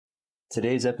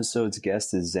Today's episode's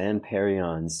guest is Zan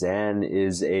Perrion. Zan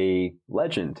is a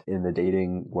legend in the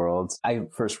dating world. I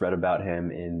first read about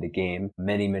him in the game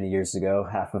many, many years ago,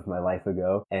 half of my life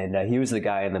ago. And he was the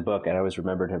guy in the book, and I always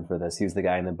remembered him for this. He was the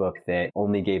guy in the book that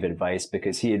only gave advice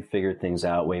because he had figured things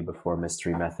out way before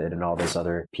Mystery Method and all this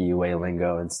other PUA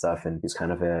lingo and stuff. And he was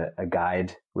kind of a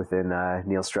guide within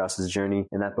Neil Strauss's journey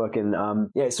in that book. And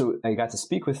so I got to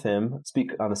speak with him,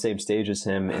 speak on the same stage as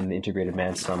him in the Integrated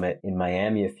Man Summit in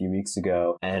Miami a few weeks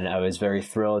ago. And I was very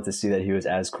thrilled to see that he was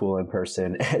as cool in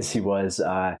person as he was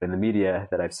in the media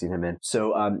that I've seen him in.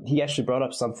 So he actually brought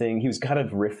up something. He was kind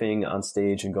of riffing on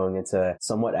stage and going into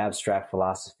somewhat abstract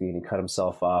philosophy, and he cut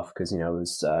himself off because,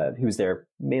 he was there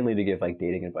mainly to give like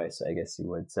dating advice, I guess you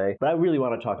would say. But I really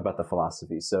want to talk about the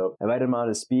philosophy. So I invited him on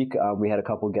to speak. We had a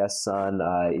couple guests on,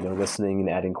 listening and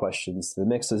adding questions to the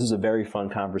mix. So this is a very fun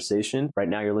conversation. Right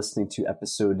now you're listening to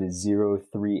episode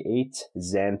 038,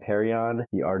 Zan Perrion,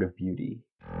 The Art of Beauty.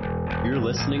 You're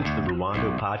listening to the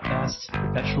Rwando Podcast,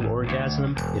 Perpetual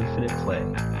Orgasm, Infinite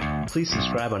Play. Please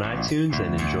subscribe on iTunes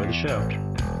and enjoy the show.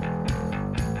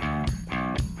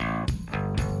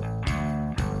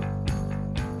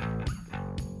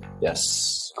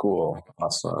 Yes. Cool.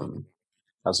 Awesome.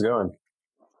 How's it going?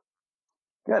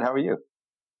 Good. How are you?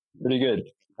 Pretty good.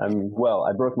 I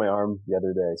broke my arm the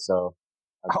other day, so.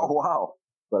 Wow.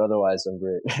 But otherwise, I'm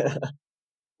great.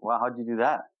 Wow. How'd you do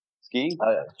that? Skiing?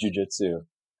 Jiu-jitsu.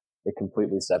 It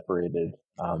completely separated.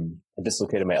 I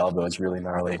dislocated my elbow. It's really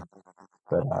gnarly.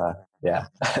 But, yeah.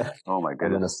 Oh my I'm in a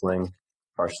goodness. sling,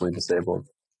 partially disabled.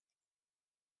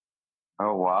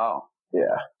 Oh wow.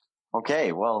 Yeah.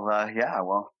 Okay. Well,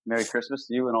 Merry Christmas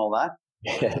to you and all that.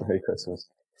 Yeah. Merry Christmas.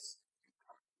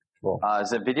 Cool. Is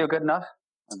the video good enough?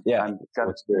 Yeah. I've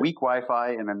got weak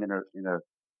Wi-Fi and I'm in the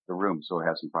room, so I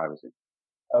have some privacy.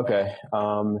 Okay.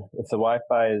 If the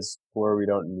Wi-Fi is poor, we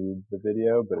don't need the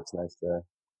video, but it's nice to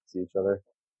see each other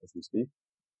as we speak.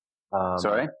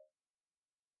 Sorry?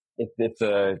 If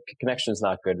the connection is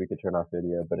not good, we could turn off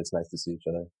video, but it's nice to see each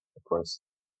other, of course.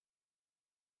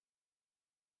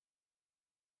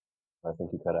 I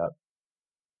think you cut out.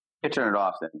 You turn it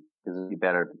off then, because it'd be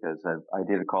better, because I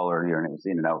did a call earlier and it was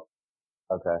in and out.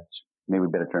 Okay. Maybe we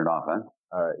better turn it off, huh?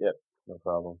 All right. Yep. No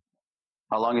problem.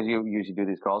 How long do you usually do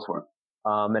these calls for?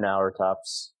 An hour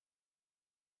tops.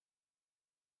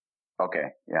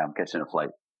 Okay. Yeah, I'm catching a flight,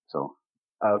 so.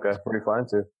 Okay. Where are you flying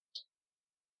to?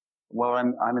 Well,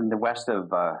 I'm in the west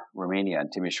of Romania, in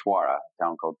Timișoara, a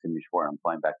town called Timișoara. I'm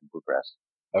flying back to Bucharest.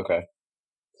 Okay.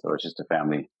 So it's just a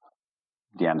family,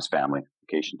 Deanna's family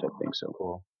vacation type thing. So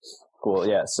cool.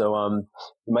 Yeah. So,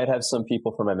 you might have some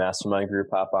people from my mastermind group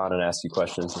hop on and ask you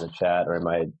questions in the chat, or I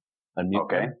might unmute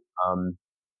okay. them.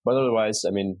 But otherwise,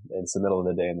 it's the middle of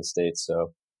the day in the States,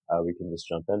 so, we can just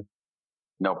jump in.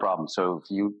 No problem. So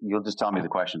you'll just tell me the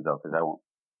questions though, because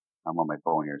I'm on my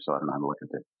phone here, so I don't know how to look at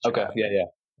it. Okay. Yeah.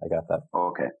 I got that.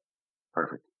 Okay.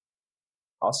 Perfect.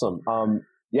 Awesome.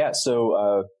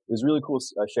 So, it was really cool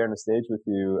sharing the stage with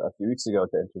you a few weeks ago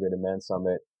at the Integrated Man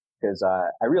Summit, because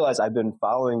I realized I've been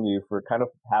following you for kind of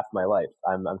half my life.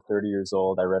 I'm 30 years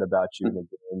old. I read about you in the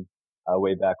game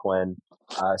way back when.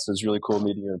 So it was really cool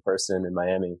meeting you in person in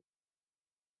Miami.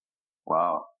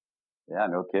 Wow. Yeah,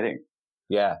 no kidding.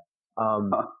 Yeah.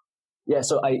 Yeah.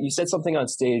 So you said something on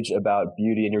stage about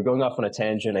beauty, and you're going off on a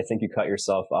tangent. I think you cut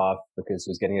yourself off because it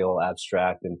was getting a little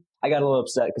abstract, and I got a little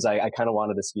upset because I kind of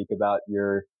wanted to speak about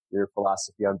your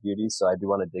philosophy on beauty. So I do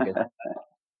want to dig into it.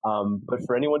 But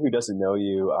for anyone who doesn't know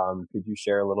you, could you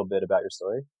share a little bit about your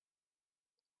story?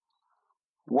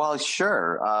 Well,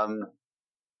 sure.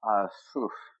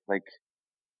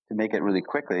 To make it really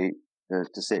quickly,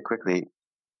 to say it quickly,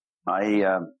 I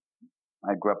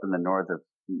grew up in the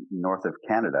north of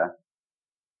Canada,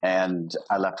 and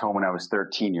I left home when I was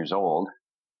 13 years old,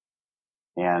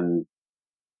 and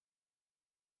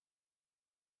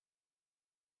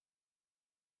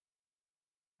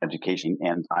education,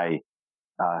 and I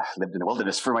lived in the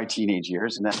wilderness for my teenage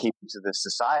years, and then came into this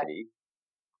society,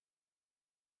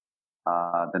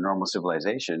 the normal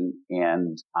civilization,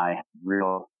 and I had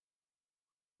real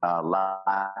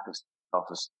lack of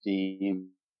self-esteem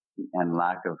and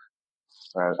lack of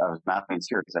I was madly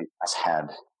insecure because I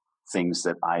had things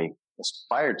that I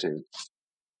aspired to,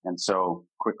 and so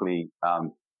quickly,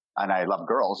 and I love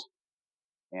girls,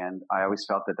 and I always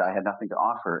felt that I had nothing to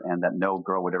offer, and that no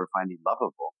girl would ever find me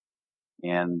lovable,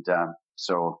 and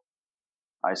so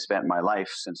I spent my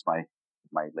life since my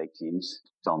late teens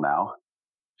till now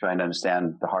trying to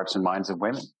understand the hearts and minds of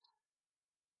women,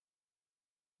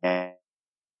 and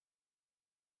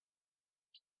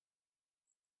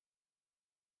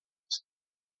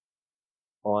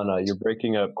Hold on, you're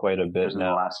breaking up quite a bit in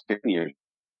now. the last 50 years.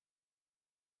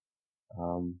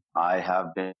 I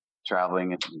have been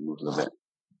traveling a little bit.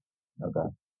 Okay.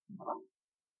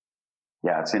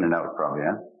 Yeah, it's in and out probably,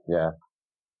 yeah? Yeah.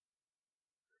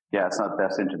 Yeah, it's not the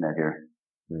best internet here.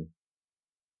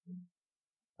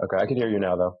 Okay, I can hear you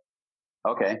now though.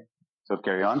 Okay, so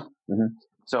carry on. Mm-hmm.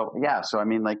 So yeah, so I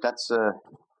mean, like that's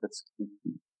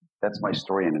my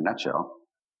story in a nutshell.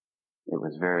 It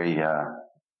was very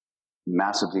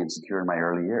massively insecure in my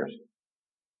early years,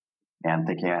 and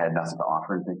thinking I had nothing to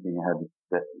offer, and thinking I had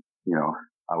that, you know,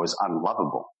 I was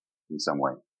unlovable in some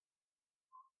way.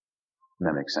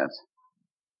 That makes sense.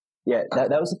 Yeah,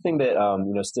 that was the thing that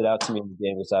stood out to me in the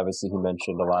game, was obviously he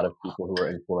mentioned a lot of people who were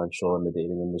influential in the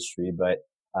dating industry, but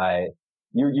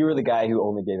you were the guy who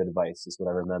only gave advice, is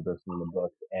what I remember from the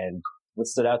book. And what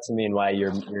stood out to me and why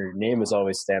your name was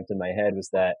always stamped in my head was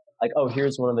that, like, oh,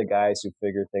 here's one of the guys who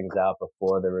figured things out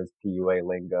before there was PUA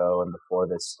lingo and before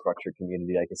this structured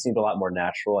community. Like, it seemed a lot more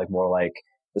natural, like more like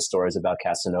the stories about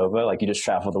Casanova. Like, you just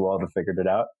traveled the world and figured it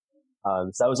out.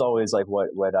 So that was always like why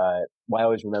I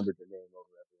always remembered your name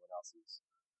over everyone else's.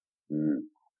 Mm.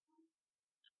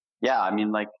 Yeah, I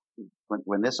mean, like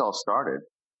when this all started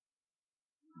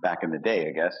back in the day,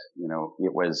 I guess, you know,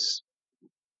 it was,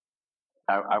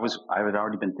 I had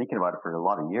already been thinking about it for a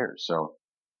lot of years. So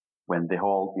when the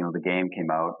whole, you know, the game came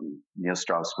out and Neil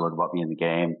Strauss wrote about me in the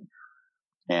game,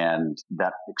 and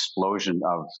that explosion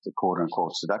of the quote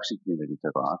unquote seduction community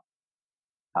took off,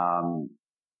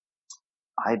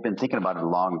 I'd been thinking about it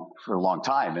for a long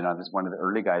time. And I was one of the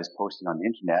early guys posting on the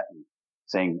internet and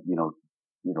saying, you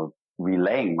know,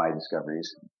 relaying my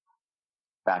discoveries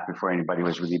back before anybody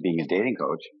was really being a dating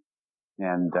coach.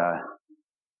 And,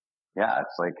 yeah,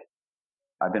 it's like,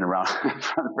 I've been around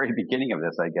from the very beginning of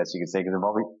this, I guess you could say, because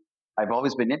I've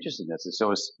always been interested in this. And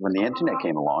so when the internet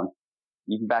came along,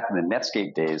 even back in the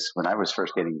Netscape days, when I was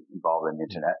first getting involved in the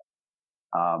internet,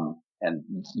 and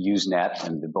Usenet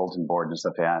and the bulletin board and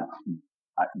stuff,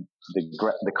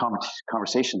 the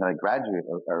conversation that I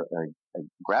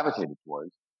gravitated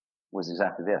towards was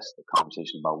exactly this: the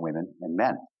conversation about women and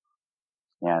men.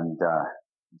 And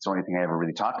it's the only thing I ever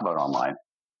really talked about online,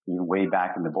 even way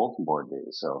back in the bulletin board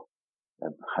days. So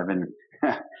I've been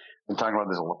been talking about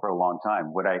this for a long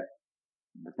time.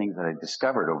 The things that I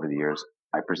discovered over the years,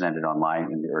 I presented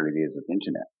online in the early days of the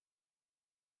internet.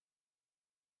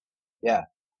 Yeah.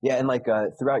 Yeah. And like,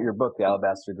 throughout your book, The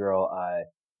Alabaster Girl, I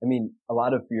mean, a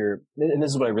lot of and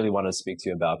this is what I really want to speak to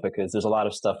you about, because there's a lot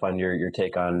of stuff on your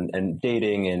take on and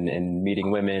dating and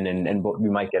meeting women, and we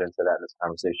might get into that in this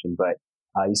conversation. But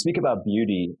you speak about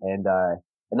beauty, and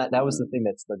that was the thing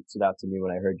that stood out to me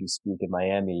when I heard you speak in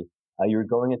Miami. You were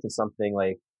going into something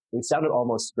like, it sounded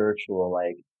almost spiritual,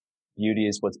 like beauty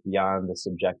is what's beyond the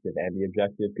subjective and the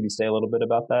objective. Could you say a little bit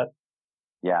about that?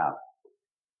 Yeah.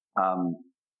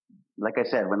 Like I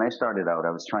said, when I started out,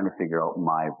 I was trying to figure out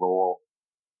my role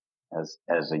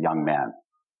as a young man,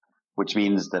 which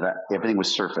means that everything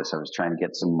was surface. I was trying to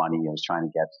get some money. I was trying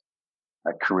to get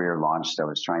a career launched. I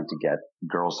was trying to get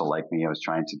girls to like me. I was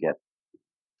trying to get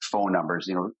phone numbers,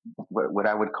 you know, what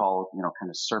I would call, you know,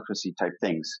 kind of surfacey type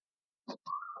things,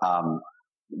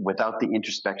 without the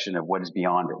introspection of what is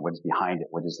beyond it, what is behind it,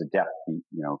 what is the depth, you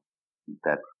know,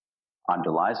 that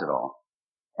underlies it all.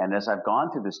 And as I've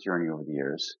gone through this journey over the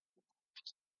years,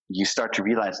 you start to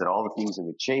realize that all the things that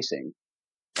we're chasing,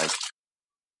 like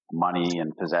money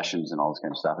and possessions and all this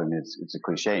kind of stuff. I mean, it's a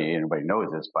cliche. Everybody knows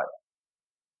this, but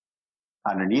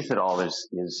underneath it all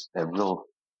is a real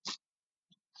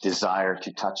desire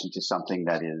to touch into something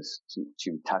that is,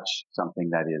 to touch something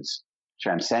that is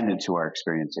transcendent to our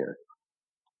experience here.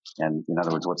 And in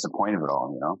other words, what's the point of it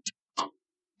all, you know?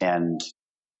 And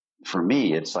for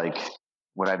me, it's like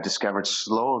what I've discovered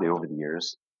slowly over the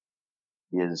years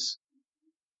is,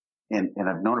 and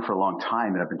I've known it for a long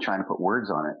time, and I've been trying to put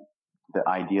words on it, the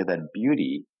idea that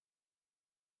beauty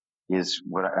is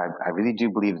what I really do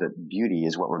believe that beauty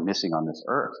is what we're missing on this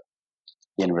earth,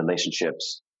 in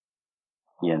relationships,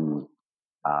 in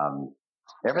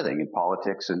everything, in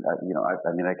politics, and you know,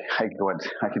 I mean, I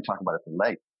can talk about it for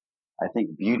length. I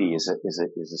think beauty is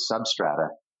a substrata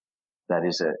that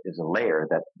is a layer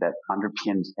that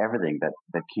underpins everything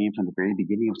that came from the very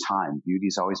beginning of time.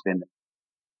 Beauty's always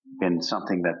been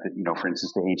something that, you know, for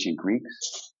instance, the ancient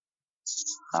Greeks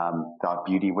thought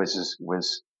beauty was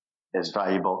as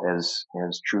valuable as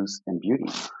truth and beauty,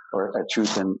 or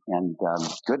truth and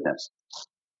goodness.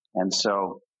 And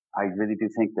so I really do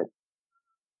think that,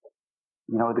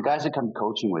 you know, the guys that come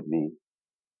coaching with me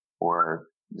or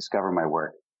discover my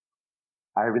work,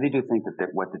 I really do think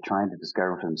that what they're trying to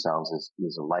discover for themselves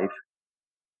is a life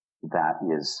that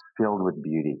is filled with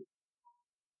beauty.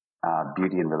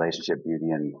 Beauty in relationship, beauty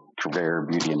in career,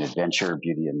 beauty in adventure,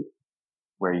 beauty in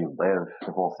where you live,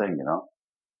 the whole thing, you know.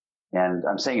 And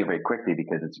I'm saying it very quickly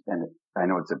because I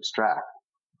know it's abstract,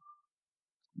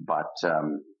 but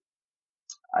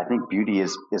I think beauty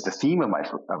is the theme of my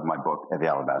book, The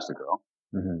Alabaster Girl.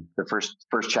 Mm-hmm. The first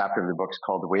chapter of the book is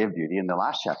called The Way of Beauty, and the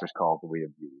last chapter is called The Way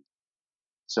of Beauty.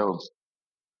 So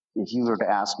if you were to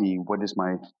ask me, what is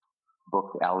my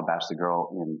book, The Alabaster Girl,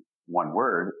 in one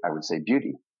word, I would say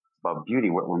beauty. About beauty,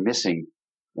 what we're missing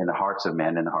in the hearts of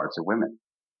men and the hearts of women.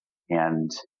 And,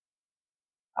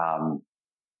 I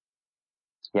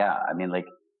mean, like,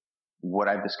 what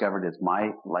I've discovered is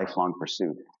my lifelong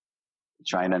pursuit,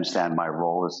 trying to understand my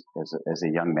role as a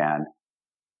young man,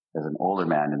 as an older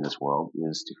man in this world,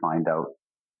 is to find out,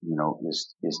 you know,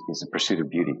 is the pursuit of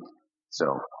beauty.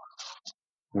 So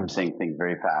I'm saying things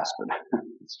very fast, but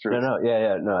it's true. No,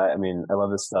 I mean, I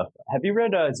love this stuff. Have you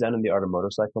read Zen and the Art of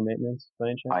Motorcycle Maintenance by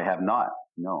any chance? I have not,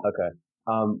 no. Okay.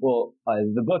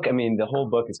 The book, I mean, the whole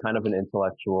book is kind of an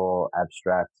intellectual,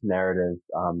 abstract narrative,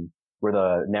 where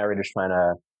the narrator's trying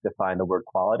to define the word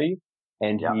quality.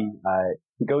 And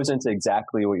he goes into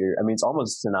exactly what it's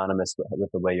almost synonymous with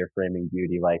the way you're framing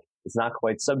beauty. Like, it's not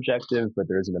quite subjective, but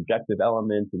there is an objective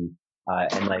element. And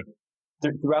like,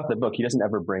 throughout the book, he doesn't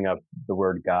ever bring up the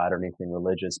word God or anything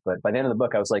religious. But by the end of the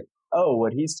book, I was like, oh,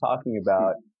 what he's talking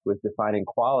about with defining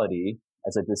quality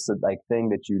as this like thing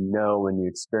that you know when you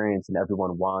experience and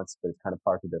everyone wants, but it's kind of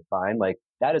hard to define. Like,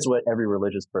 that is what every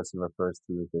religious person refers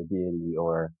to as their deity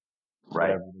or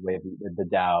whatever, the way the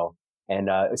Tao. And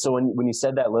so when you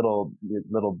said that little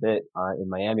bit in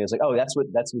Miami, I was like, oh, that's what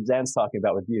Zan's talking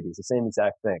about with beauty. It's the same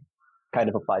exact thing, kind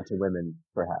of applied to women,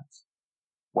 perhaps.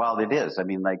 Well, it is. I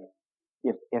mean, like,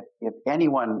 if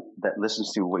anyone that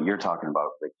listens to what you're talking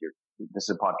about, like, this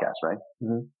is a podcast, right?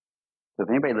 Mm-hmm. So if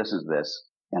anybody listens to this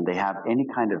and they have any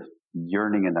kind of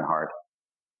yearning in their heart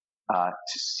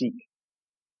to seek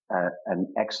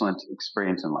an excellent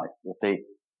experience in life,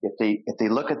 if they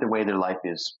look at the way their life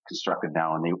is constructed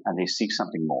now and they seek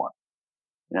something more,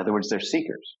 in other words, they're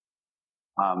seekers.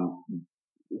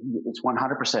 It's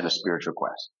 100% a spiritual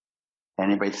quest.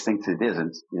 Anybody thinks it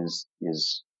isn't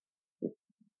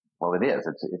well, it is.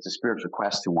 It's a spiritual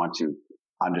quest to want to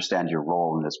understand your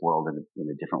role in this world in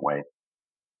a different way.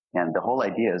 And the whole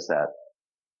idea is that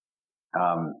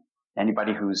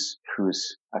anybody who's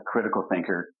a critical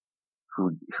thinker,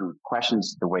 who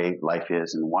questions the way life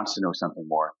is and wants to know something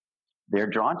more, they're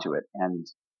drawn to it. And,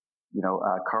 you know,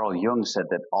 Carl Jung said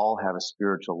that all have a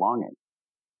spiritual longing.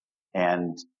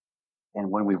 And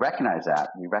when we recognize that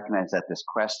this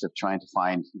quest of trying to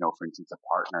find, you know, for instance, a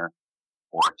partner,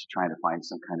 or to trying to find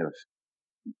some kind of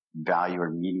value or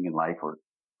meaning in life or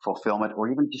fulfillment, or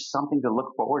even just something to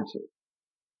look forward to,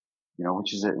 you know,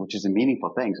 which is a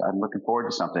meaningful thing. So I'm looking forward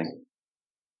to something.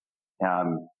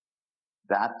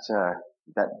 That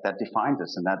defines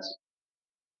us, and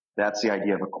that's the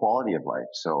idea of a quality of life.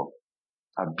 So,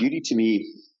 beauty to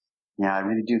me, I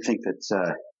really do think that,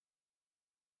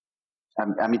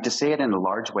 I mean, to say it in a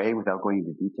large way without going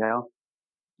into detail,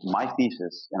 my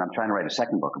thesis, and I'm trying to write a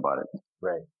second book about it.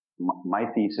 Right. My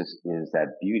thesis is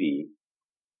that beauty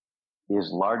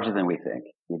is larger than we think.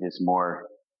 It is more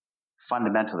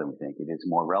fundamental than we think. It is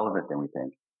more relevant than we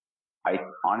think. I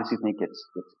honestly think it's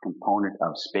a component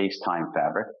of space-time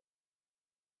fabric.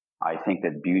 I think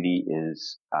that beauty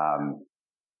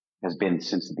has been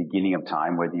since the beginning of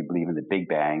time, whether you believe in the Big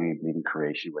Bang, you believe in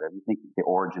creation, whatever you think the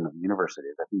origin of the universe it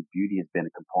is. I think beauty has been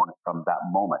a component from that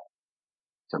moment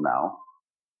till now.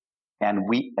 And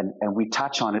we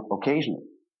touch on it occasionally.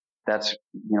 That's,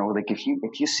 you know, like if you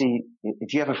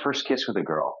have a first kiss with a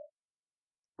girl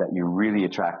that you're really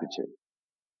attracted to,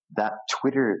 that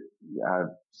Twitter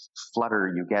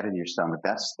flutter you get in your stomach,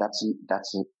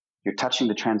 you're touching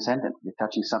the transcendent. You're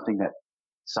touching something that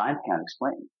science can't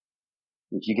explain.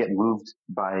 If you get moved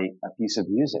by a piece of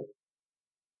music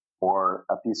or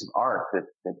a piece of art that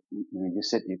you know, you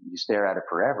stare at it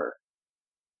forever,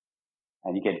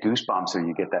 and you get goosebumps, or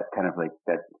you get that kind of like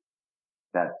that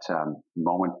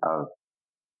moment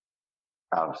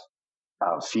of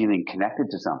feeling connected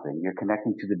to something. You're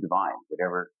connecting to the divine,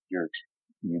 whatever you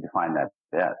define that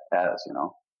as, you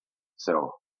know.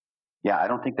 So, yeah, I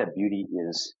don't think that beauty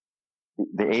is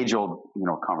the age-old, you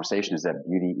know, conversation is that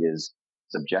beauty is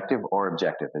subjective or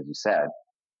objective, as you said.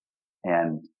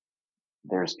 And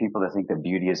there's people that think that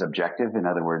beauty is objective. In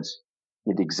other words,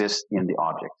 it exists in the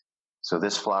object. So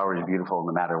this flower is beautiful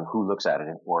no matter who looks at it,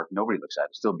 or if nobody looks at it,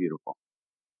 it's still beautiful.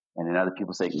 And then other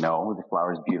people say, no, the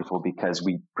flower is beautiful because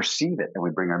we perceive it and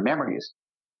we bring our memories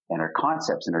and our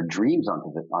concepts and our dreams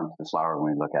onto the flower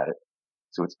when we look at it.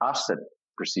 So it's us that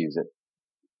perceives it.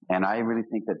 And I really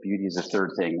think that beauty is a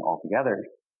third thing altogether.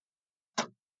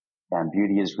 And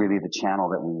beauty is really the channel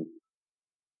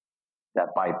that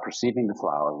by perceiving the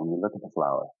flower, when you look at the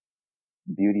flower,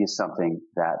 beauty is something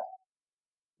that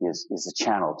is a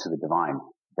channel to the divine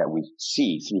that we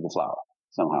see through the flower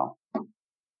somehow.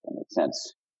 That makes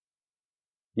sense.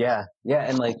 Yeah. Yeah.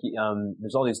 And like,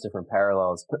 there's all these different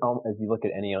parallels. If you look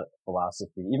at any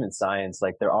philosophy, even science,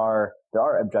 like there are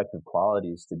objective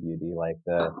qualities to beauty, like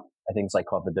I think it's like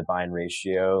called the divine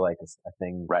ratio, like a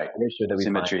thing, right? Ratio that we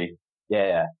Symmetry. find.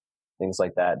 Yeah. Things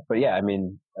like that. But yeah, I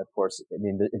mean, of course, I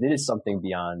mean, it is something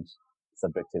beyond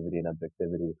subjectivity and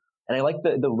objectivity. And I like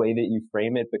the way that you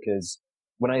frame it, because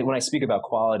when I speak about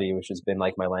quality, which has been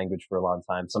like my language for a long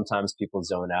time, sometimes people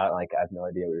zone out, like I have no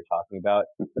idea what you're talking about.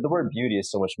 But the word beauty is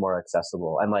so much more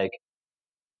accessible. And like,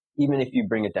 even if you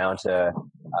bring it down to,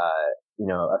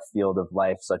 a field of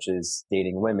life such as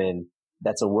dating women,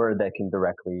 that's a word that can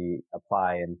directly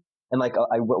apply. And like,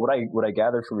 what I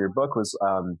gathered from your book was,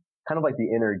 kind of like the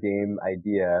inner game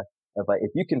idea of like, if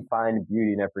you can find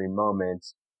beauty in every moment,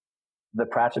 the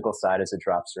practical side is it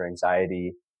drops your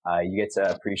anxiety. You get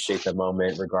to appreciate the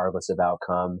moment regardless of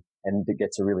outcome, and to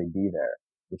get to really be there,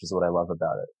 which is what I love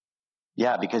about it.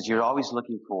 Yeah, because you're always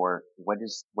looking for what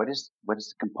is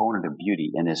the component of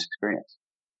beauty in this experience.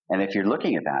 And if you're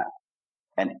looking at that,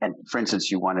 and for instance,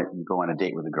 you go on a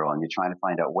date with a girl and you're trying to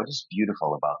find out what is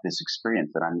beautiful about this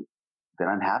experience that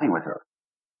I'm having with her,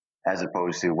 as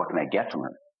opposed to what can I get from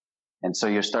her. And so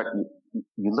you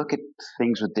look at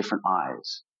things with different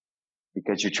eyes,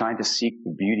 because you're trying to seek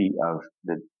the beauty of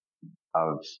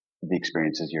the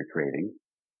experiences you're creating.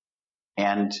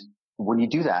 And when you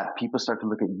do that, people start to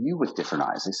look at you with different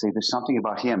eyes. They say, there's something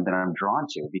about him that I'm drawn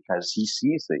to because he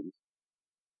sees things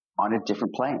on a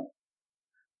different plane.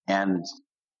 And,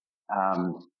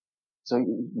 so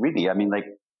really, I mean, like,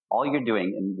 all you're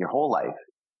doing in your whole life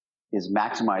is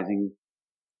maximizing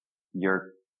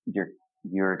your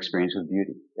experience with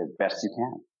beauty as best you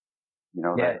can. You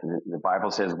know, yeah. the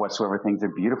Bible says, whatsoever things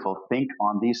are beautiful, think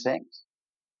on these things.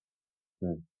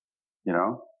 You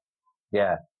know?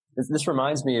 Yeah. This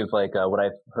reminds me of like, what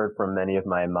I've heard from many of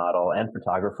my model and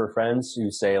photographer friends who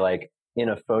say, like, in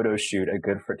a photo shoot, a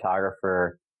good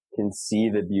photographer can see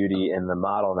the beauty in the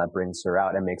model, and that brings her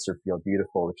out and makes her feel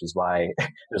beautiful, which is why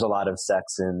there's a lot of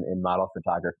sex in model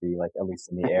photography, like at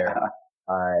least in the air.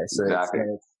 So exactly.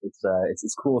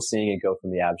 It's cool seeing it go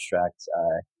from the abstract,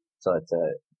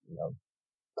 to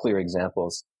clear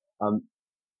examples.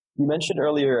 You mentioned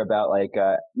earlier about like,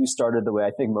 you started the way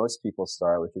I think most people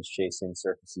start, which is chasing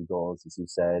surfacey goals, as you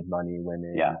said, money,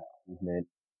 women, movement.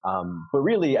 But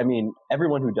really, I mean,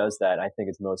 everyone who does that, I think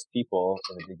it's most people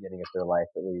in the beginning of their life,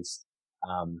 at least.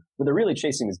 What they're really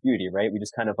chasing is beauty, right? We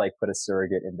just kind of like put a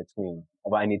surrogate in between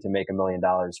of, I need to make $1 million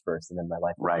first and then my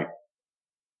life. Right.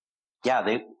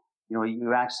 Yeah.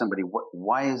 You ask somebody,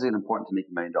 why is it important to make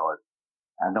 $1 million?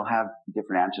 And they'll have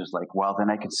different answers like, well,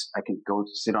 then I can go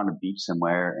sit on a beach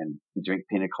somewhere and drink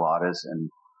pina coladas and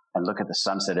look at the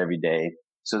sunset every day.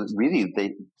 So really,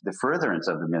 the furtherance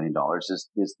of the $1 million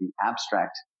is the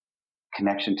abstract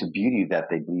connection to beauty that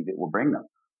they believe it will bring them.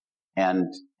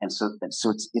 And so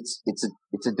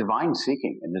it's a divine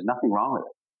seeking, and there's nothing wrong with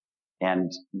it.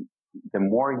 And the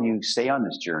more you stay on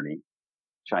this journey,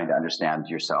 trying to understand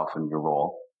yourself and your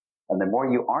role, and the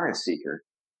more you are a seeker,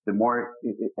 the more,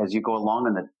 as you go along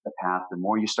on the path, the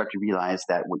more you start to realize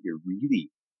that what you're really,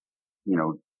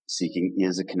 seeking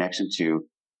is a connection to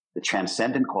the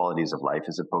transcendent qualities of life,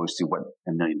 as opposed to what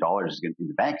 $1 million is going to in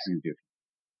the bank is going to do.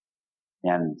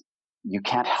 And you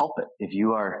can't help it. If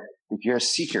you're a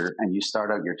seeker and you start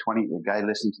out, the guy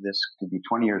listening to this could be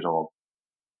 20 years old,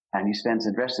 and he spends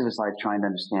the rest of his life trying to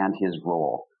understand his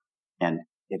role. And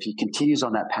if he continues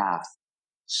on that path,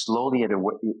 slowly an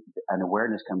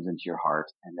awareness comes into your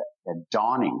heart, and a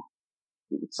dawning.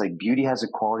 It's like beauty has a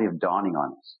quality of dawning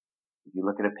on us. If you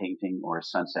look at a painting or a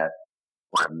sunset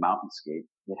or a mountainscape,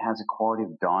 it has a quality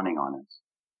of dawning on us.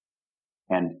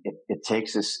 And it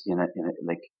takes us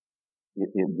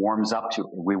it warms up to it.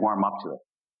 We warm up to it.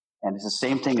 And it's the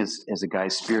same thing as a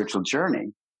guy's spiritual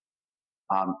journey.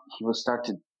 He will start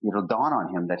to, it'll dawn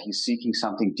on him that he's seeking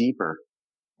something deeper,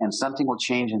 and something will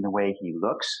change in the way he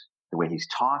looks, the way he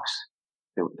talks,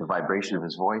 the vibration of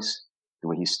his voice, the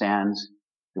way he stands,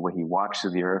 the way he walks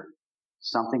through the earth.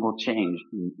 Something will change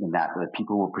in that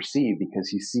people will perceive, because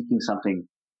he's seeking something.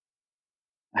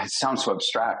 It sounds so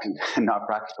abstract and not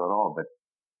practical at all, but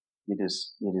it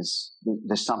is,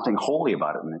 there's something holy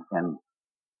about it.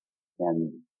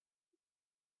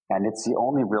 And it's the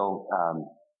only real,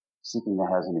 seeking that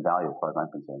has any value as far as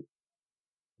I'm concerned.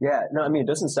 Yeah, no, I mean, it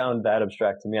doesn't sound that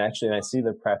abstract to me, actually, and I see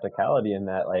the practicality in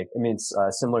that. Like, I mean, it's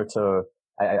similar to,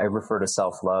 I refer to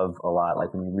self-love a lot.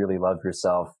 Like, when you really love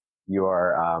yourself, you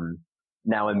are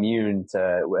now immune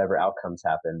to whatever outcomes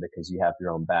happen because you have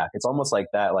your own back. It's almost like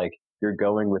that, like you're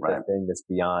going with Right. a thing that's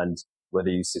beyond whether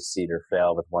you succeed or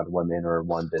fail with one woman or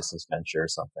one business venture or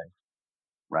something.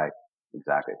 Right.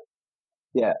 Exactly.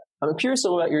 Yeah. I'm curious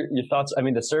about your thoughts. I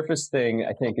mean, the surface thing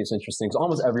I think is interesting because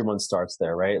almost everyone starts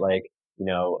there, right? Like, you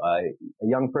know, a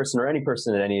young person or any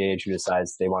person at any age who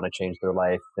decides they want to change their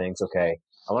life thinks, okay,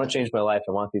 I want to change my life.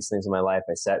 I want these things in my life.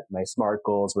 I set my SMART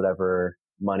goals, whatever,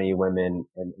 money, women.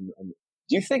 And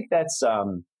do you think that's,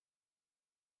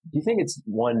 do you think it's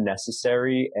one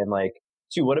necessary? And like,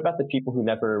 two, what about the people who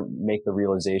never make the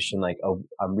realization like, oh,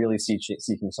 I'm really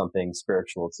seeking something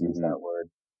spiritual, to use that word?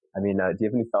 I mean, do you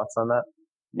have any thoughts on that?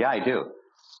 Yeah, I do.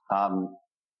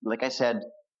 Like I said,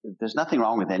 there's nothing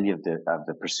wrong with any of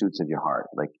the pursuits of your heart.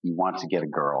 Like you want to get a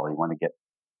girl, you want to get,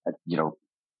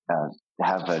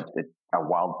 have a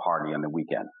wild party on the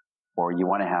weekend, or you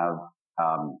want to have,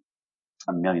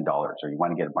 $1 million, or you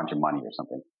want to get a bunch of money or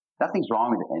something. Nothing's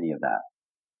wrong with any of that.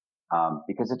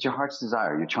 Because it's your heart's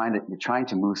desire. You're trying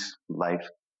to move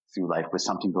through life with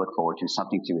something to look forward to,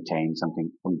 something to attain, some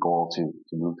goal to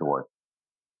move toward.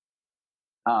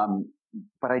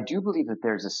 But I do believe that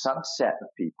there's a subset of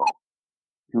people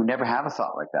who never have a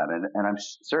thought like that. And I'm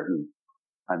certain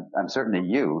that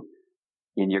you,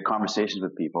 in your conversations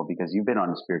with people, because you've been on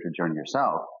a spiritual journey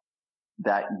yourself,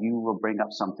 that you will bring up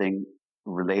something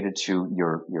related to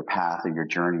your path or your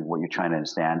journey, what you're trying to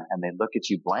understand, and they look at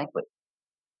you blankly.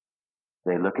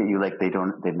 They look at you like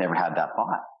they've never had that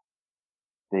thought.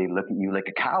 They look at you like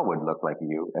a cow would look like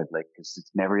you, like, cause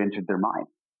it's never entered their mind.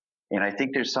 And I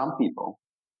think there's some people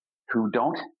who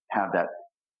don't have that,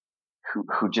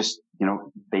 who just,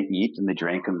 they eat and they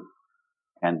drink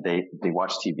and they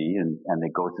watch TV and they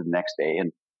go to the next day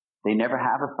and they never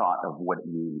have a thought of what it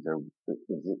means or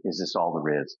is this all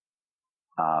there is?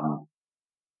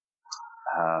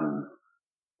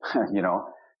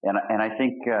 And I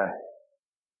think,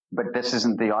 but this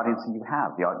isn't the audience that you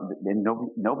have.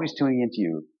 Nobody's tuning into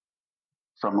you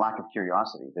from lack of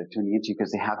curiosity. They're tuning into you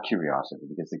because they have curiosity,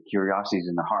 because the curiosity is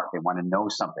in the heart. They want to know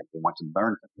something. They want to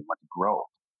learn something. They want to grow.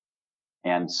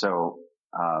 And so,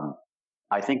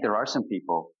 I think there are some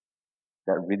people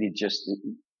that really just,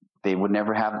 they would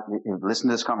never have, listen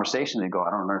to this conversation and go,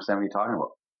 I don't understand what you're talking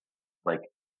about. Like,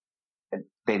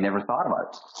 they never thought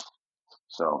about it.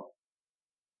 So,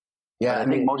 yeah, I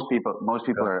think most people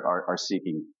are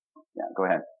seeking. Yeah, go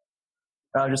ahead.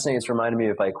 I was just saying, it's reminded me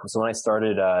of like, so when I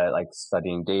started, like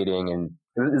studying dating, and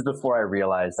it was before I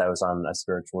realized I was on a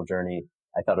spiritual journey.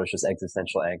 I thought it was just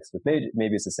existential angst, but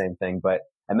maybe it's the same thing. But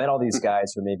I met all these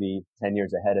guys who were maybe 10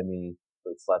 years ahead of me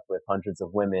who had slept with hundreds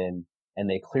of women, and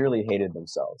they clearly hated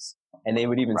themselves. And they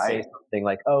would even say something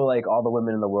like, oh, like all the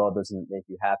women in the world doesn't make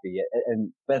you happy.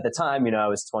 But at the time, I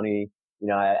was 20,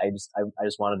 I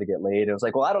just wanted to get laid. It was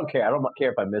like, well, I don't care. I don't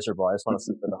care if I'm miserable. I just want to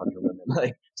sleep with 100 women.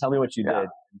 Like, tell me what you did.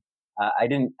 I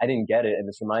didn't get it. And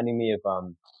it's reminding me of,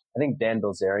 I think Dan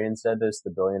Bilzerian said this,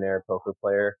 the billionaire poker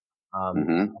player.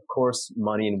 Of course,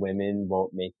 money and women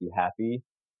won't make you happy,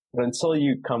 but until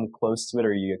you come close to it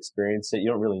or you experience it, you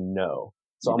don't really know.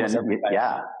 So almost every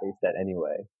guy face that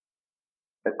anyway.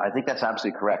 I think that's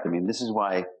absolutely correct. I mean, this is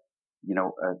why,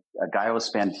 a guy will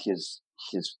spend his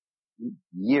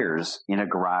years in a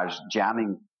garage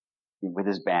jamming with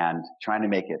his band, trying to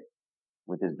make it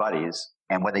with his buddies.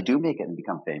 And when they do make it and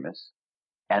become famous,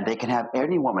 and they can have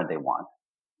any woman they want,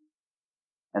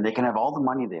 and they can have all the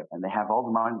money they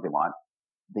want,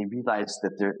 they realize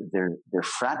that they're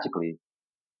frantically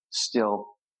still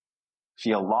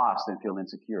feel lost and feel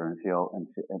insecure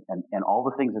and all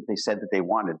the things that they said that they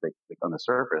wanted, like on the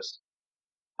surface,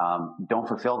 don't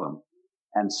fulfill them.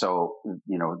 And so,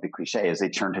 the cliche is they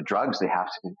turn to drugs. They have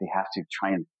to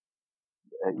try and,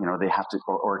 they have to,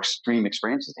 or extreme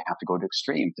experiences. They have to go to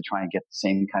extreme to try and get the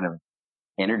same kind of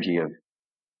energy of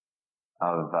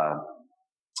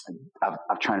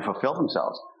trying to fulfill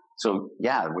themselves. So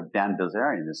yeah, what Dan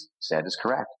Bilzerian has said is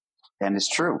correct. And it's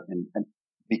true. And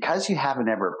because you haven't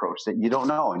ever approached it, you don't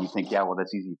know. And you think, yeah, well,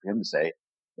 that's easy for him to say.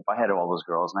 If I had all those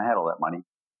girls and I had all that money,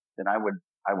 then I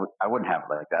wouldn't have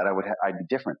it like that. I'd be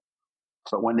different.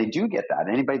 But when they do get that,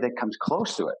 anybody that comes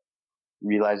close to it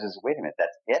realizes, wait a minute,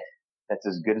 that's it? That's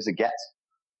as good as it gets.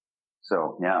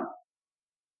 So, yeah.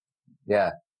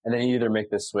 Yeah. And then you either make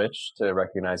the switch to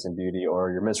recognizing beauty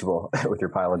or you're miserable with your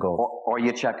pile of gold. Or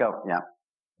you check out. Yeah.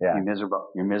 Yeah.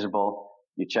 You're miserable.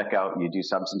 You check out, you do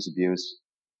substance abuse.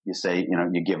 You say,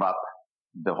 you give up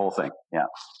the whole thing. Yeah.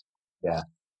 Yeah.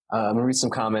 I'm going to read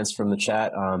some comments from the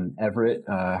chat. Everett,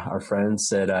 our friend,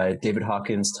 said, David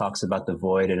Hawkins talks about the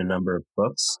void in a number of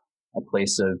books, a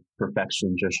place of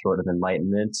perfection just short of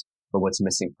enlightenment, but what's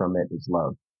missing from it is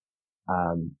love.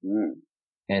 Mm.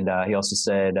 And he also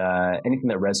said anything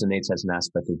that resonates has an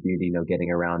aspect of beauty, no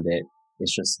getting around it.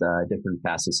 It's just different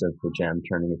facets of the gem,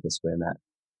 turning it this way and that.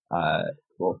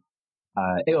 Cool.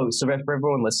 So for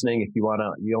everyone listening, if you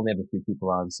we only have a few people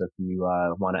on, so if you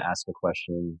want to ask a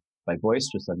question by voice,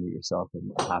 just unmute yourself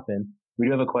and hop in. We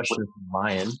do have a question from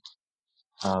Lion.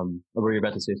 Were you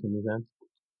about to say something, Zan?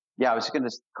 Yeah, I was going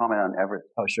to comment on Everett's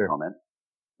comment,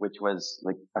 which was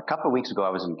like a couple of weeks ago, I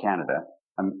was in Canada.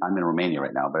 I'm in Romania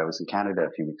right now, but I was in Canada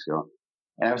a few weeks ago,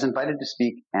 and I was invited to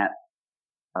speak at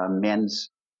a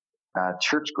men's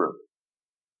church group,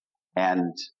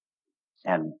 and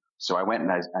so I went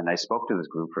and I spoke to this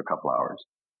group for a couple hours,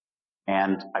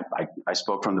 and I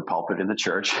spoke from the pulpit in the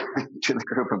church to the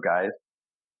group of guys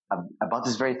about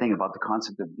this very thing, about the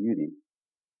concept of beauty,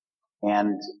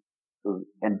 and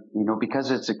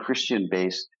because it's a Christian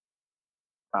based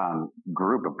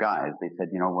group of guys, they said,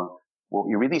 well, what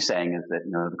you're really saying is that,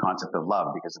 the concept of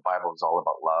love, because the Bible is all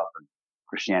about love and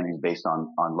Christianity is based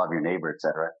on love your neighbor,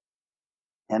 etc.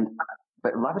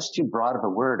 But love is too broad of a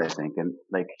word, I think. And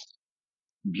like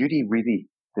beauty really,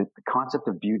 the concept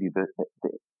of beauty,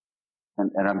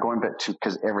 and I'm going back to,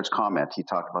 because Everett's comment, he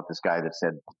talked about this guy that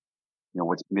said,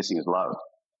 what's missing is love.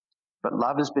 But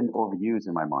love has been overused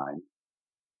in my mind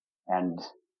and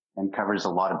covers a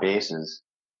lot of bases.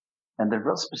 And the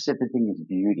real specific thing is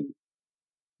beauty.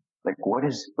 Like what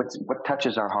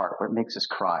touches our heart? What makes us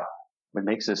cry? What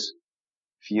makes us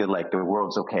feel like the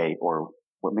world's okay? Or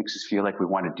what makes us feel like we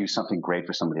want to do something great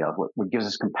for somebody else? What gives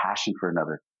us compassion for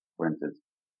another, for instance?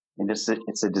 And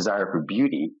it's a desire for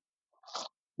beauty.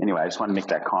 Anyway, I just want to make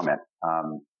that comment.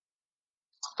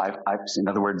 In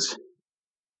other words,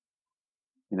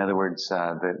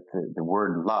 the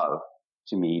word love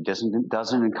to me doesn't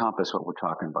encompass what we're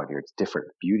talking about here. It's different.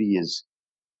 Beauty is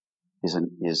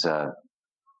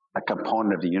a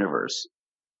component of the universe.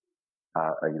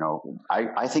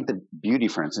 I think that beauty,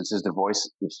 for instance, is the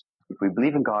voice. If we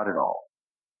believe in God at all,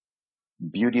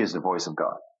 beauty is the voice of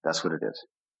God. That's what it is.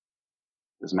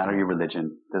 Doesn't matter your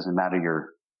religion. Doesn't matter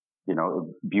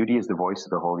beauty is the voice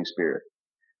of the Holy Spirit.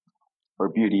 Or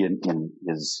beauty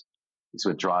is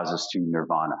what draws us to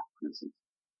nirvana, for instance.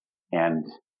 And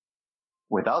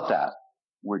without that,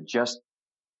 we're just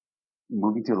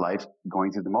moving through life,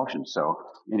 going through the motions. So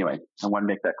anyway, I want to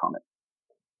make that comment.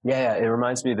 Yeah. It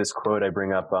reminds me of this quote I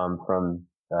bring up from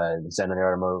Zen and the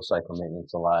Art of Motorcycle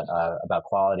Maintenance a lot about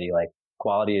quality. Like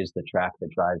quality is the track that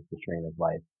drives the train of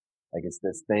life. Like it's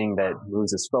this thing that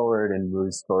moves us forward and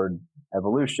moves toward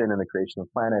evolution and the creation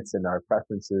of planets and our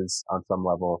preferences on some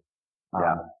level.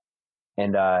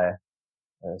 And I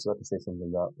was about to say something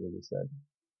about what you said.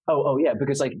 Oh yeah,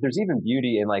 because like there's even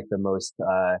beauty in like the most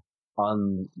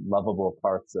unlovable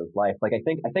parts of life. Like I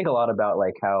think a lot about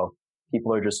like how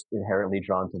people are just inherently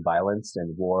drawn to violence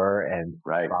and war and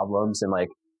problems, and like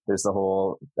there's the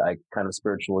whole like kind of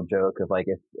spiritual joke of like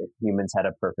if humans had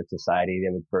a perfect society,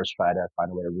 they would first try to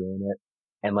find a way to ruin it.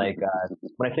 And like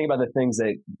when I think about the things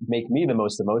that make me the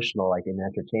most emotional, like in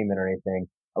entertainment or anything,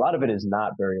 a lot of it is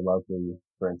not very lovely.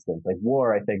 For instance, like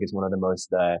war, I think is one of the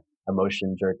most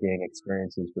emotion jerking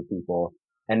experiences for people.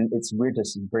 And it's weird to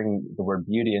bring the word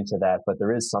beauty into that, but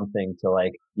there is something to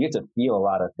like, you get to feel a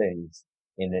lot of things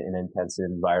in an intense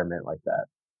environment like that,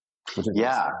 which is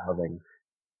loving.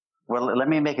 Well, let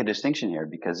me make a distinction here,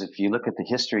 because if you look at the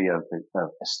history of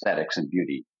aesthetics and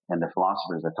beauty and the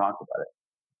philosophers that talked about it,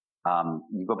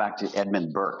 you go back to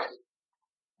Edmund Burke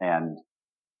and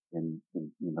in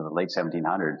the late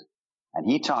 1700s, and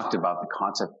he talked about the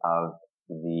concept of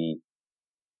the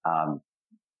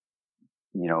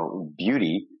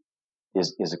beauty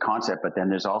is a concept, but then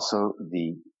there's also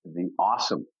the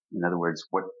awesome. In other words,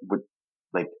 what would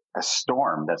like a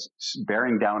storm that's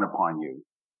bearing down upon you,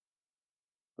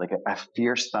 like a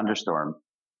fierce thunderstorm.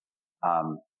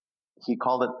 He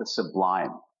called it the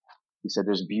sublime. He said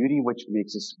there's beauty which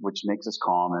makes us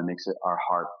calm and makes our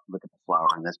heart look at the flower,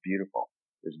 and that's beautiful.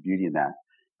 There's beauty in that.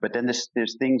 But then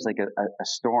there's things like a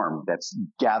storm that's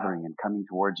gathering and coming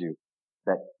towards you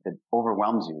that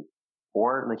overwhelms you.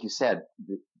 Or like you said,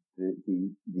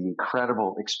 the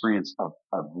incredible experience of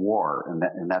war and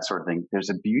that sort of thing.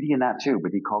 There's a beauty in that too,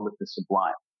 but he called it the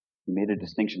sublime. He made a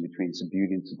distinction between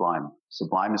beauty and sublime.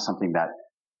 Sublime is something that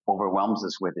overwhelms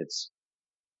us with its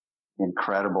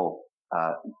incredible,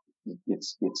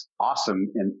 it's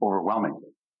awesome and overwhelming.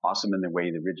 Awesome in the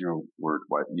way the original word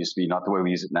used to be, not the way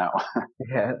we use it now.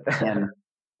 Yeah.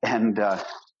 and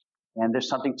there's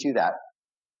something to that.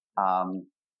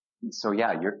 So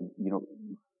yeah,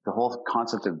 the whole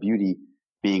concept of beauty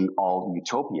being all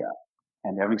utopia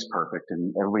and everything's perfect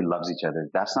and everybody loves each other.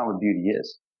 That's not what beauty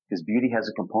is, because beauty has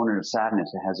a component of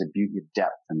sadness. It has a beauty of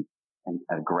depth and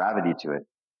a gravity to it.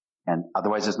 And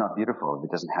otherwise it's not beautiful. If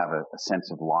it doesn't have a sense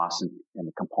of loss and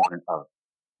a component of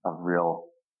real,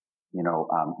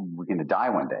 we're going to die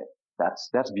one day.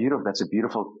 That's beautiful. That's a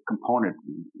beautiful component.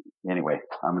 Anyway,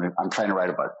 I'm trying to write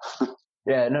about it.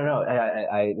 Yeah, no.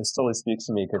 This totally speaks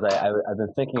to me because I've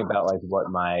been thinking about like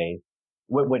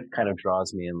what kind of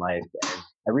draws me in life. And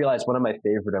I realized one of my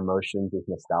favorite emotions is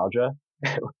nostalgia,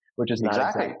 which is not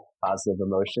exactly a positive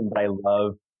emotion, but I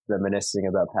love reminiscing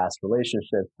about past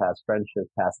relationships, past friendships,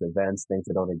 past events, things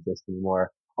that don't exist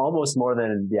anymore, almost more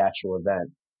than the actual event.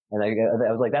 And I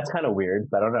was like, that's kind of weird,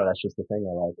 but I don't know. That's just the thing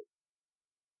I like.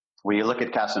 Well, you look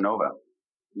at Casanova.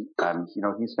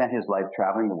 He spent his life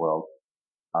traveling the world,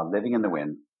 living in the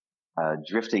wind,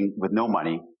 drifting with no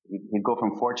money. He'd go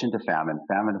from fortune to famine,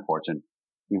 famine to fortune.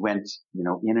 He went,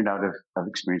 in and out of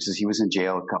experiences. He was in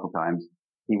jail a couple times.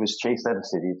 He was chased out of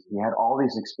cities. He had all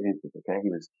these experiences. Okay.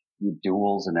 He had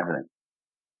duels and everything.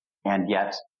 And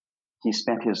yet he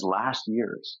spent his last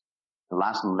years, the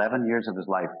last 11 years of his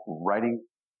life writing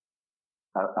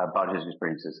about his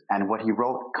experiences. And what he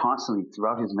wrote constantly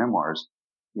throughout his memoirs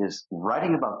is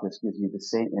writing about this gives me the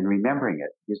same, and remembering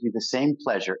it gives me the same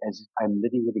pleasure as if I'm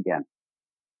living it again.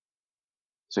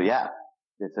 So yeah,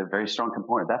 it's a very strong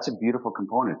component. That's a beautiful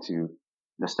component to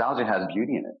nostalgia. Has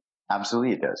beauty in it.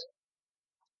 Absolutely it does.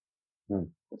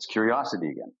 It's curiosity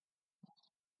again.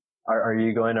 Are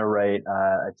you going to write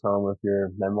a tome of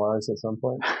your memoirs at some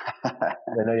point? I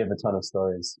know you have a ton of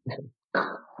stories.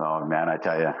 Oh man, I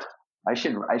tell you, I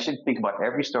should think about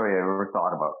every story I ever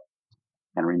thought about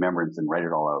and remembrance and write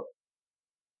it all out.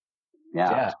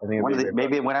 Yeah. I mean,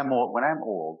 maybe when I'm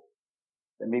old,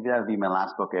 maybe that'll be my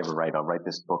last book I ever write. I'll write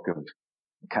this book of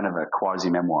kind of a quasi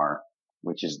memoir,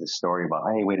 which is the story about,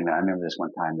 hey, wait a minute, I remember this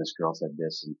one time this girl said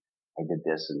this and I did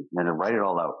this, and then to write it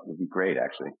all out would be great,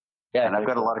 actually. Yeah, and I've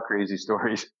got a lot of crazy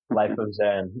stories. Life of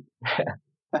Zan.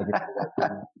 I'm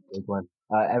going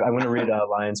to read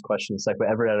Lion's question in a sec, but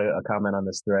Everett had a comment on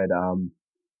this thread.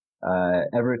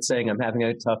 Everett saying, I'm having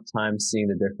a tough time seeing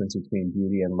the difference between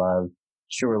beauty and love.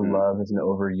 Sure, love is an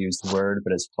overused word,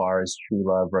 but as far as true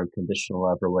love or unconditional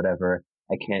love or whatever,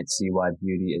 I can't see why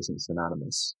beauty isn't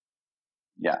synonymous.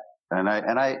 Yeah, and I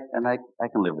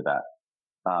can live with that.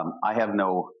 I have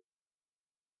no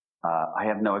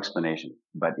explanation,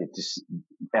 but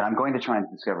and I'm going to try and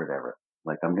discover it, Everett.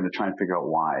 Like, I'm going to try and figure out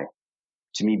why.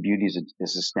 To me, beauty is a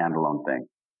standalone thing,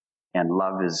 and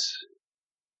love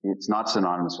it's not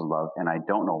synonymous with love, and I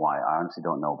don't know why. I honestly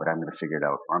don't know, but I'm going to figure it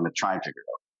out, or I'm going to try and figure it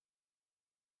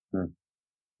out.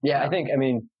 Yeah, I think,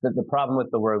 the problem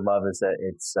with the word love is that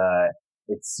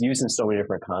it's used in so many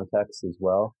different contexts as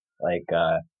well. Like,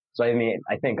 so I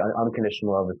think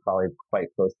unconditional love is probably quite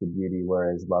close to beauty,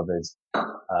 whereas love is,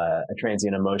 a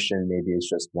transient emotion. Maybe it's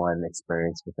just one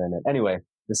experience within it. Anyway,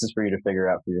 this is for you to figure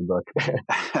out for your book.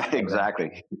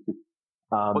 Exactly.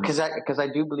 Because I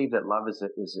do believe that love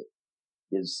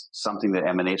is something that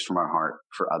emanates from our heart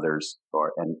for others,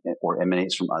 or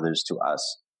emanates from others to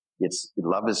us.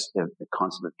 Love is a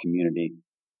concept of community,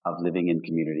 of living in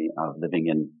community, of living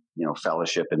in,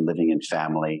 fellowship and living in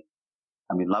family.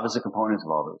 I mean, love is a component of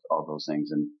all those things,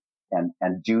 and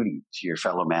duty to your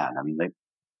fellow man. I mean,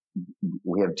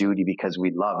 we have duty because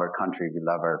we love our country, we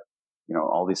love our,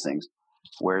 all these things.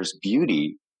 Whereas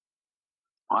beauty,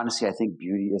 honestly, I think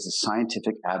beauty is a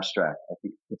scientific abstract. I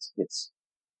think it's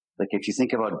like, if you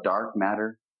think about dark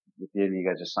matter, you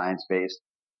guys are science-based,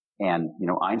 and,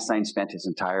 Einstein spent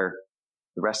the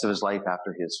rest of his life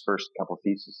after his first couple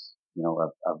theses,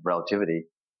 of relativity,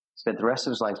 spent the rest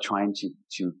of his life trying to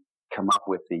come up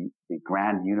with the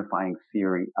grand unifying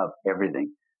theory of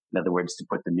everything. In other words, to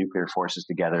put the nuclear forces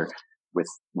together with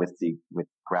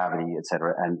gravity, et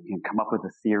cetera, and come up with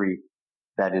a theory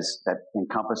that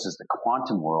encompasses the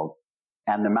quantum world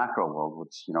and the macro world,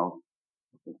 which,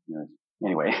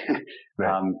 anyway.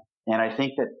 Right. And I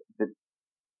think that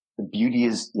the beauty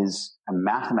is a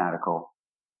mathematical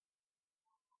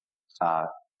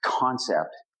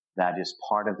concept that is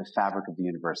part of the fabric of the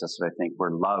universe. That's what I think,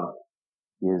 where love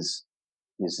is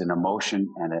an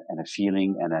emotion and a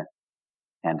feeling and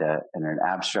an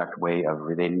abstract way of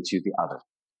relating to the other.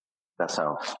 That's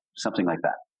how, something like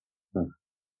that.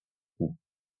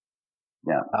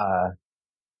 Yeah.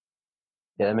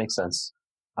 Yeah, that makes sense.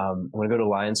 I'm going to go to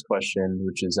Lion's question,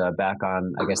 which is back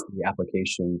on, I guess, the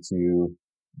application to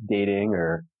dating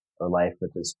or life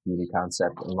with this beauty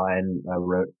concept. And Lion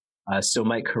wrote, so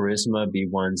might charisma be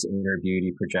one's inner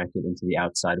beauty projected into the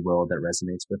outside world that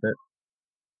resonates with it?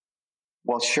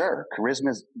 Well, sure. Charisma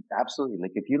is absolutely,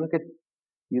 like, if you look at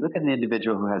an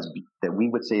individual who has, that we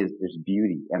would say there's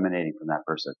beauty emanating from that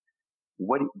person,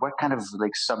 what kind of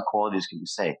like sub qualities can you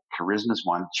say? Charisma is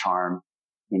one, charm,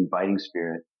 inviting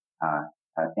spirit,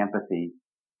 empathy,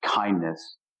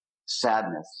 kindness,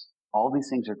 sadness. All these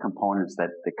things are components that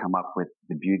come up with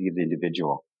the beauty of the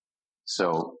individual.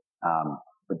 So,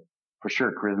 but for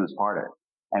sure, charisma is part of it.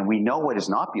 And we know what is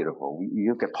not beautiful.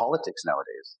 You look at politics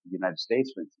nowadays. The United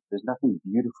States, for instance, there's nothing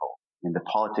beautiful in the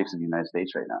politics of the United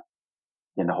States right now.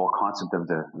 In the whole concept of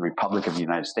the Republic of the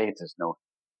United States, there's no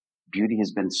beauty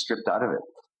has been stripped out of it.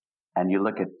 And you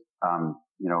look at,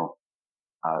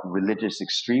 religious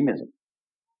extremism,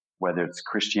 whether it's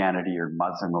Christianity or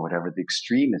Muslim or whatever, the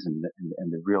extremism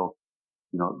and the real,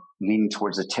 leaning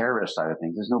towards the terrorist side of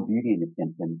things. There's no beauty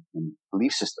in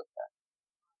belief system there.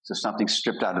 So something's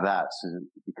stripped out of that, so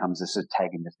it becomes this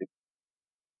antagonistic,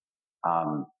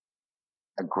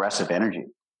 aggressive energy,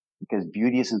 because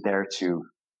beauty isn't there to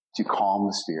calm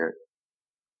the spirit,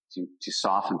 to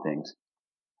soften things.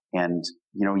 And,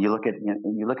 you look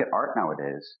at art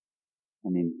nowadays. I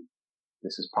mean,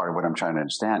 this is part of what I'm trying to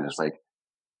understand is like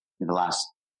in the last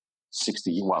 60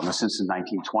 years, since the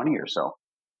 1920 or so,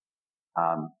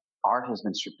 art has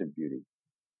been stripped of beauty.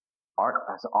 Art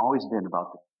has always been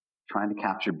about trying to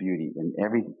capture beauty in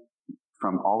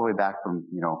from all the way back from,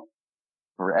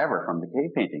 forever, from the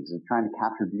cave paintings, and trying to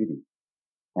capture beauty.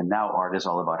 And now art is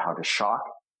all about how to shock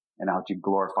and how to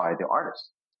glorify the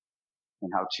artist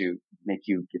and how to make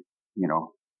you,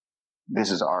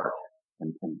 this is art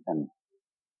and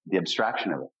the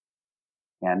abstraction of it.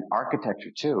 And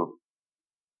architecture too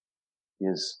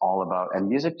is all about, and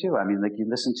music too. I mean, like you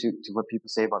listen to what people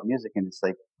say about music and it's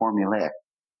like formulaic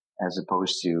as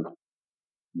opposed to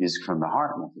music from the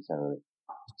heart necessarily.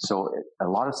 So a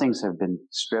lot of things have been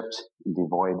stripped and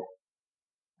devoid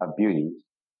of beauty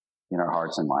in our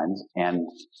hearts and minds. And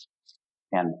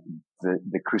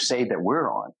the crusade that we're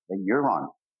on, that you're on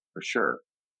for sure,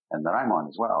 and that I'm on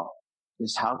as well,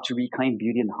 is how to reclaim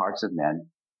beauty in the hearts of men,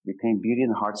 reclaim beauty in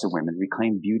the hearts of women,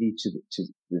 reclaim beauty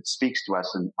that speaks to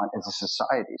us as a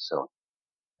society. So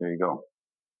there you go.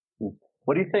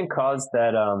 What do you think caused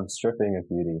that stripping of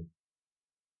beauty?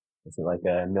 Is it like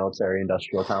a military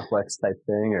industrial complex type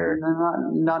thing, or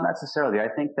not necessarily? I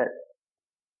think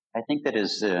that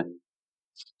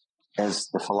as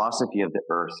the philosophy of the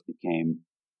earth became,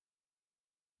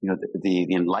 the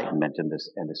Enlightenment and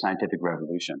the scientific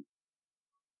revolution,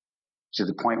 to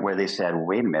the point where they said,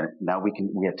 wait a minute, now we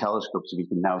have telescopes, so we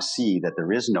can now see that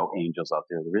there is no angels out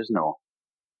there.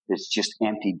 It's just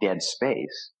empty, dead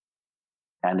space.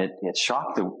 And it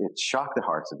shocked the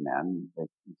hearts of men, like,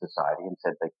 in society, and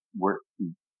said, like,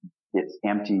 it's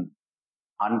empty,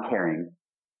 uncaring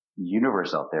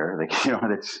universe out there, like,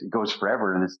 it goes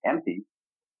forever and it's empty,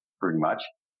 pretty much.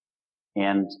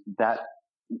 And that,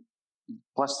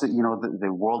 plus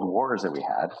the world wars that we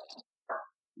had,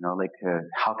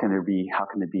 how can there be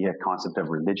a concept of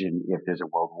religion if there's a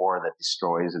world war that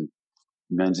destroys and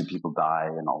millions of people die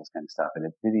and all this kind of stuff?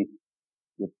 And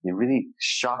it really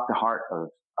shocked the heart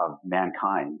of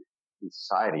mankind in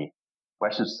society,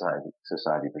 Western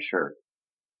society for sure,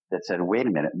 that said, wait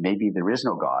a minute, maybe there is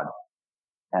no God,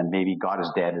 and maybe God is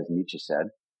dead, as Nietzsche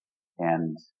said,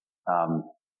 and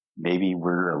maybe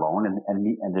we're alone,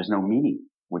 and there's no meaning,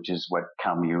 which is what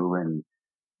Camus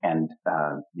and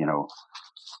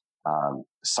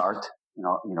Sartre,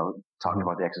 talking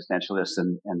about the existentialists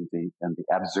and the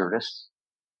absurdists,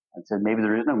 and said maybe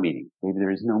there is no meaning. Maybe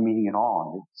there is no meaning at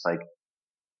all. And it's like,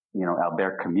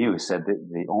 Albert Camus said that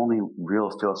the only real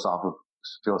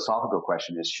philosophical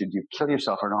question is, should you kill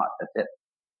yourself or not? That's it.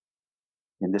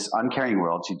 In this uncaring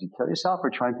world, should you kill yourself or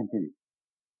try and continue?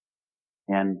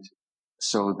 And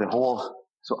so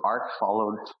art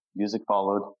followed, music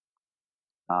followed,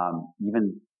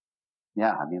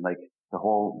 the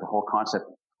whole concept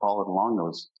followed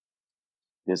along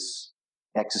this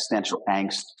existential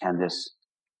angst and this,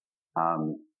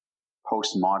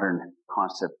 postmodern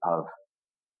concept of,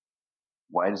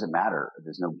 why does it matter?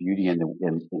 There's no beauty in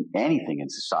anything, in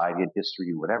society, in history,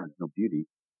 and whatever. There's no beauty.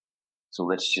 So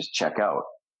let's just check out.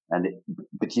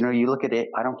 But you look at it,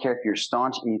 I don't care if you're a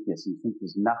staunch atheist and you think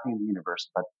there's nothing in the universe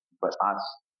but us,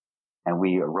 and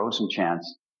we arose from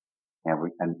chance,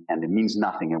 and it means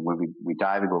nothing. And when we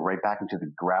die, we go right back into the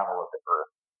gravel of the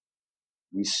earth.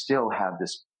 We still have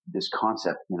this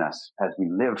concept in us as we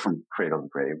live from cradle to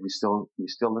grave. We still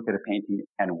look at a painting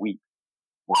and weep.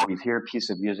 Or we hear a piece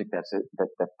of music that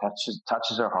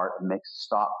touches our heart and makes us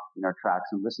stop in our tracks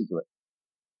and listen to it.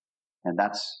 And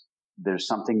there's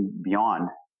something beyond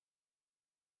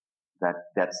that.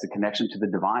 That's the connection to the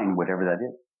divine, whatever that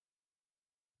is.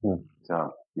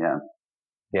 So, yeah.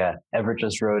 Yeah. Everett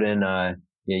just wrote in,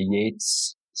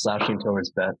 Yeats, slouching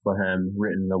towards Bethlehem,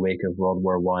 written in the wake of World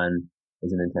War I.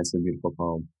 is an intensely beautiful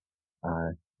poem.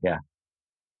 Yeah.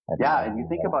 Yeah. And you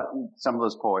think about some of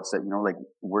those poets that, like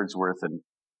Wordsworth and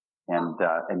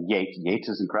Yeats. Yeats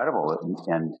is incredible.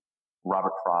 And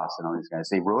Robert Frost and all these guys.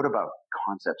 They wrote about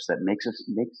concepts that makes us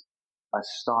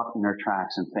stop in our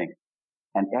tracks and think.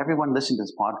 And everyone listening to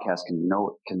this podcast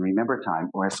can remember a time,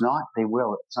 or if not, they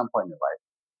will at some point in their life,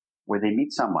 where they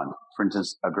meet someone, for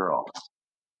instance, a girl,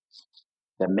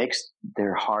 that makes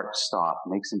their heart stop,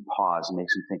 makes them pause, and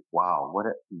makes them think, wow, what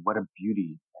a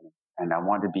beauty. And I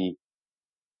want to be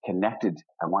connected.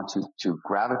 I want to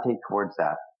gravitate towards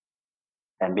that.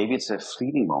 And maybe it's a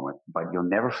fleeting moment, but you'll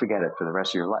never forget it for the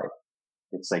rest of your life.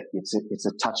 It's like, it's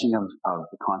a touching of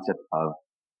the concept of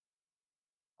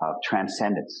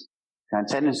transcendence.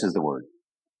 Transcendence is the word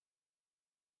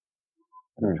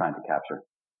I'm trying to capture.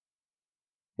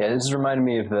 Yeah, this is reminding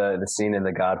me of the scene in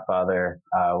The Godfather,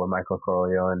 where Michael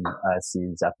Corleone,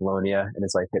 sees Apollonia and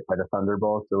is like hit by the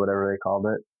thunderbolt or whatever they called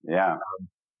it. Yeah.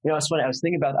 It's funny. I was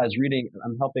reading,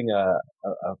 I'm helping a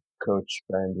coach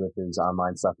friend with his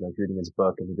online stuff, and I was reading his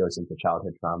book, and he goes into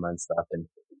childhood trauma and stuff. And,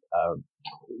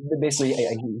 basically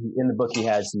in the book he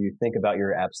has you think about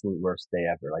your absolute worst day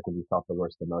ever, like when you felt the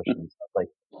worst emotion and stuff, like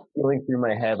going through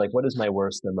my head, like what is my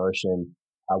worst emotion,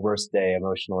 worst day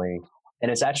emotionally.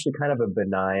 And it's actually kind of a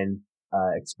benign,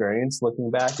 experience looking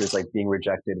back. It was like being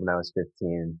rejected when I was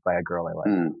 15 by a girl I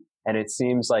liked. And it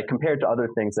seems like compared to other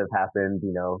things that have happened,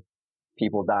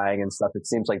 people dying and stuff, it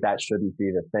seems like that shouldn't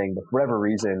be the thing. But for whatever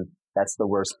reason, that's the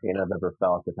worst pain I've ever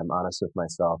felt, if I'm honest with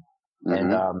myself.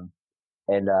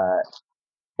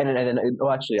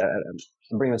 Actually,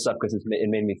 I'm bringing this up because it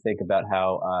made me think about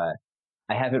how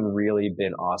I haven't really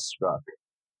been awestruck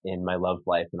in my love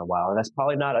life in a while, and that's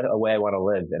probably not a way I want to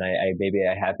live. And I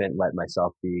haven't let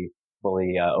myself be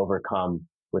fully overcome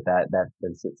with that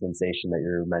sensation that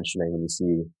you're mentioning when you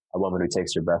see a woman who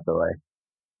takes your breath away.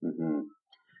 Mm-hmm.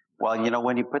 Well,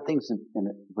 when you put things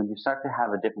when you start to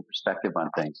have a different perspective on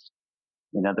things,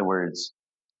 in other words,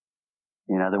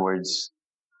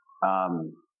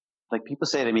 like people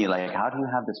say to me, like, how do you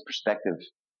have this perspective?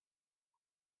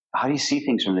 How do you see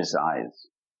things from this eyes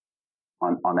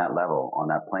on that level, on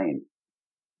that plane?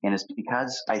 And it's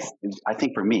because I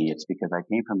think for me, it's because I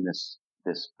came from this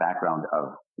background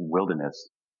of wilderness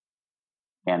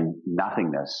and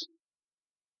nothingness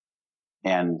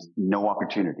and no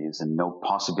opportunities and no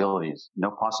possibilities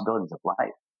of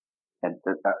life. And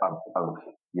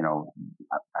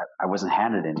I wasn't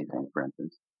handed anything, for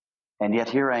instance. And yet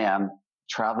here I am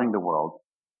traveling the world,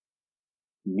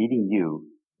 meeting you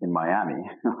in Miami,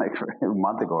 like a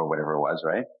month ago or whatever it was,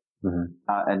 right? Mm-hmm.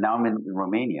 And now I'm in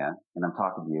Romania and I'm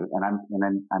talking to you and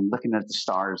I'm looking at the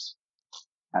stars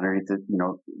underneath the,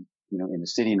 in the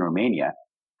city in Romania.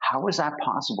 How is that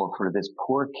possible for this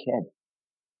poor kid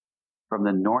from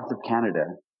the north of Canada,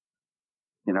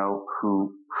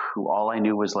 who all I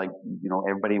knew was like,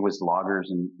 everybody was loggers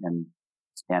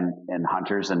and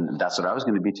hunters, and that's what I was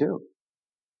going to be too.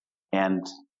 And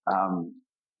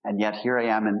yet here I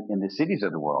am in the cities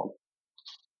of the world.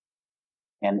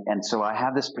 And so I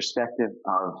have this perspective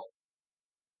of,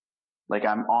 like,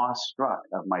 I'm awestruck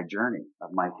of my journey,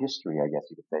 of my history, I guess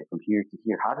you could say, from here to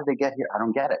here. How did I get here? I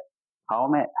don't get it. How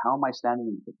am I standing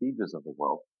in the cathedrals of the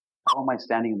world? How am I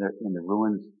standing in the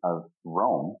ruins of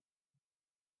Rome?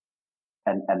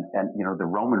 And the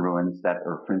Roman ruins that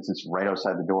are, for instance, right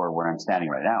outside the door where I'm standing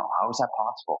right now. How is that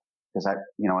possible? Because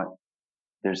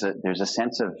there's a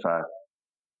sense of,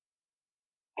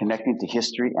 connecting to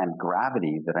history and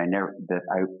gravity that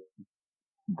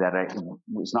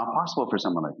was not possible for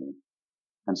someone like me.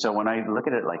 And so when I look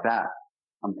at it like that,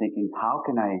 I'm thinking, how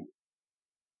can I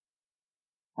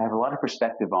have a lot of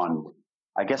perspective on,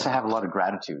 I guess I have a lot of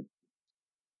gratitude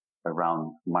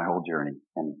around my whole journey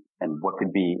and what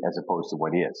could be as opposed to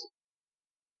what is.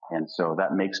 And so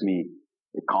that makes me,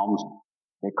 it calms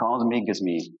me, gives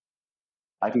me,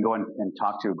 I can go and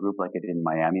talk to a group like I did in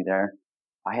Miami there.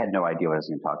 I had no idea what I was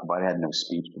going to talk about. I had no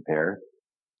speech prepared,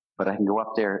 but I can go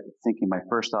up there thinking my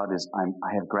first thought is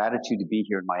I have gratitude to be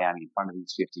here in Miami in front of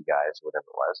these 50 guys, whatever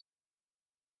it was.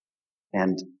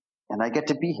 And I get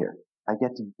to be here. I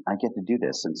get to do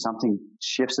this, and something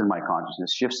shifts in my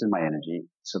consciousness, shifts in my energy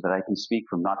so that I can speak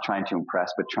from not trying to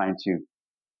impress, but trying to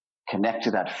connect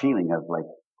to that feeling of, like,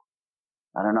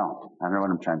 I don't know what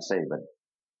I'm trying to say,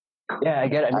 but yeah, I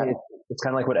get it. I mean, it's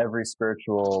kind of like what every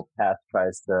spiritual path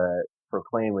tries to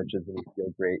proclaim, which is that you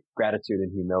feel great gratitude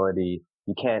and humility.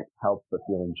 You can't help but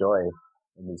feeling joy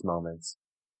in these moments.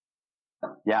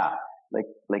 Yeah.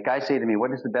 Like guys say to me,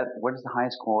 what is the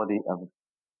highest quality of,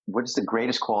 what is the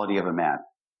greatest quality of a man?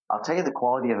 I'll tell you the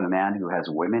quality of a man who has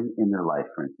women in their life,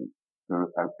 for instance, or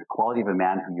the quality of a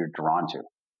man who you're drawn to.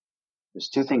 There's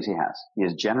two things he has. He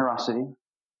has generosity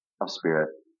of spirit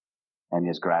and he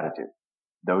has gratitude.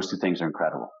 Those two things are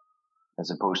incredible,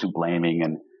 as opposed to blaming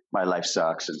and my life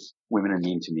sucks and women are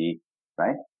mean to me,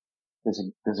 right?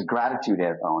 There's a gratitude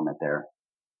element there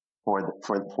for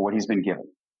what he's been given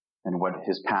and what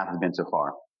his path has been so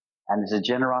far. And there's a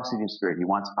generosity of spirit. He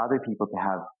wants other people to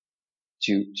have,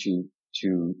 to,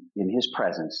 in his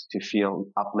presence, to feel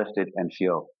uplifted and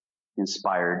feel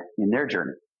inspired in their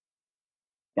journey.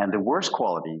 And the worst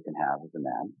quality you can have as a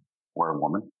man or a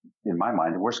woman, in my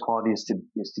mind, the worst quality is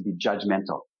to be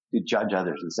judgmental, to judge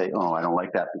others and say, oh, I don't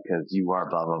like that because you are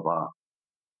blah, blah, blah.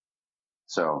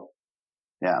 So,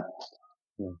 yeah.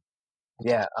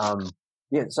 Yeah.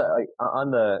 Yeah. So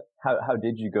on how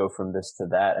did you go from this to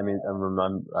that? I mean, I'm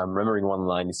remembering one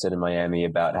line you said in Miami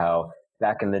about how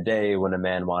back in the day when a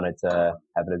man wanted to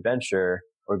have an adventure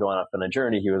or going off on a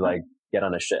journey, he would like get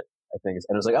on a ship, I think.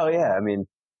 And it was like, oh yeah, I mean,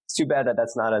 it's too bad that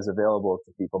that's not as available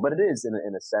to people, but it is in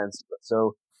a sense.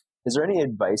 So is there any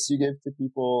advice you give to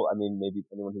people? I mean, maybe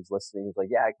anyone who's listening is like,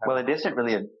 yeah, well, it isn't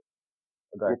really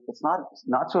it's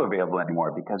not so available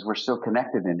anymore because we're so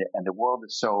connected in it and the world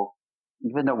is so,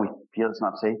 even though we feel it's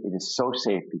not safe, it is so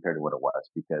safe compared to what it was,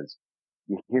 because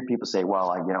you hear people say,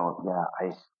 well, I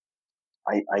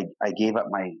gave up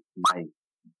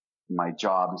my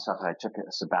job and stuff and I took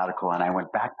a sabbatical and I went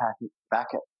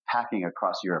backpacking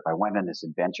across Europe. I went on this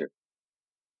adventure,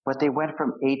 but they went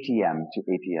from ATM to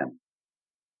ATM.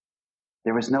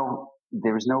 There was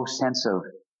no sense of,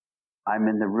 I'm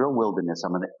in the real wilderness.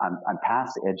 I'm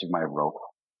past the edge of my rope.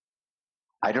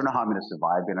 I don't know how I'm going to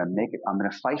survive. I'm going to make it. I'm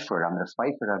going to fight for it. I'm going to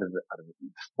fight for it out of the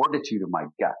fortitude of my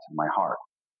gut and my heart.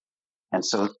 And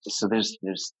so there's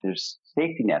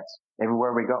safety nets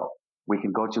everywhere we go. We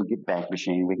can go to a bank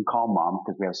machine. We can call mom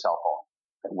because we have a cell phone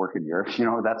that work in Europe,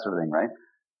 that sort of thing, right?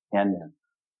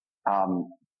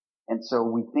 And so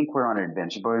we think we're on an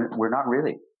adventure, but we're not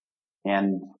really.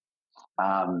 And,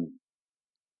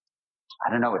 I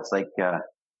don't know. It's like,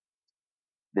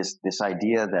 this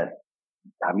idea that,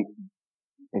 I mean,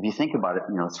 if you think about it,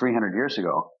 300 years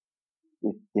ago,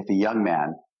 if a young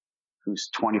man who's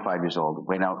 25 years old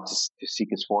went out to seek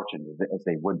his fortune, as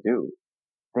they would do,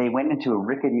 they went into a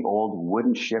rickety old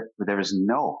wooden ship where there was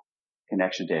no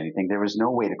connection to anything. There was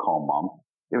no way to call mom.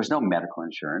 There was no medical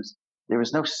insurance. There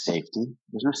was no safety.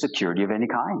 There's no security of any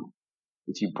kind.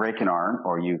 If you break an arm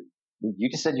or you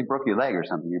just said you broke your leg or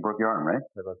something, you broke your arm, right?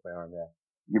 I broke my arm, yeah.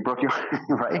 You broke your arm,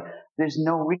 right? There's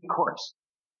no recourse.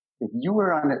 If you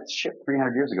were on a ship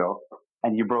 300 years ago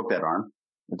and you broke that arm,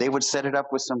 they would set it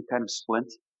up with some kind of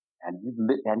splint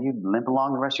and you'd limp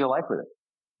along the rest of your life with it.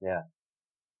 Yeah.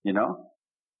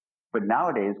 But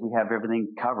nowadays we have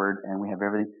everything covered and we have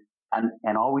everything,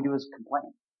 and all we do is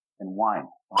complain and whine.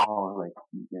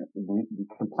 We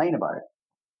complain about it.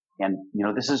 And,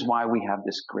 this is why we have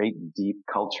this great deep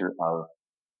culture of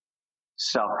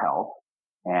self-help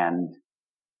and,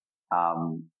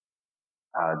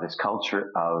 this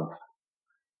culture of,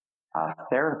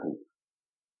 therapy.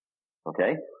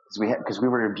 Okay? Because we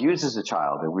were abused as a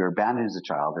child, or we were abandoned as a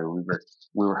child, or we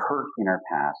were hurt in our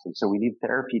past. And so we need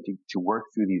therapy to work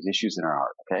through these issues in our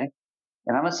heart. Okay?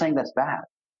 And I'm not saying that's bad.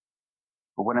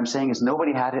 But what I'm saying is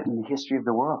nobody had it in the history of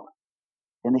the world.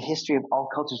 In the history of all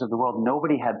cultures of the world,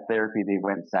 nobody had therapy. They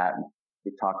went and sat and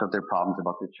they talked about their problems,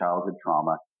 about their childhood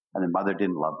trauma, and their mother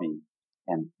didn't love me,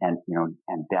 and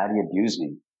daddy abused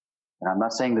me. And I'm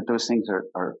not saying that those things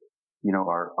are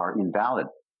invalid.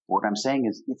 What I'm saying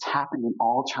is it's happened in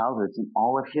all childhoods, in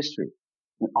all of history,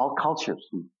 in all cultures,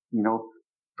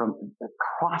 from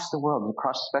across the world,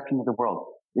 across the spectrum of the world.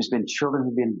 There's been children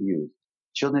who've been abused,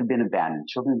 children have been abandoned,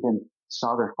 children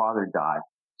saw their father die,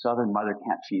 saw their mother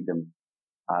can't feed them,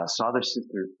 saw their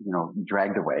sister,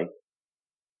 dragged away.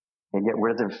 And yet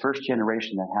we're the first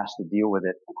generation that has to deal with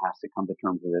it and has to come to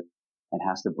terms with it and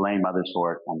has to blame others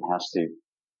for it and has to,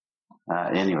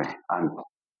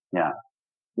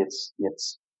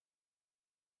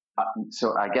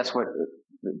 so I guess what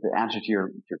the answer to your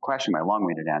question, my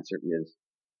long-winded answer is,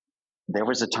 there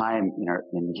was a time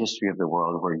in the history of the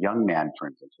world where young men, for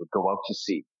instance, would go out to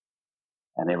sea,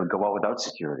 and they would go out without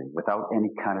security, without any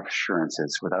kind of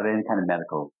assurances, without any kind of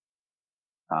medical,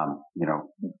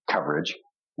 coverage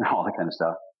and all that kind of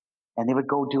stuff. And they would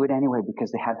go do it anyway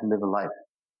because they had to live a life,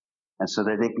 and so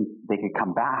that they could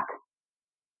come back,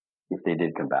 if they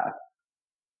did come back,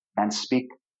 and speak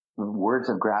words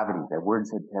of gravity, that words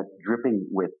that dripping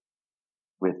with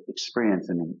experience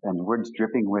and words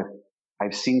dripping with,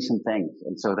 I've seen some things.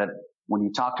 And so that when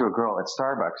you talk to a girl at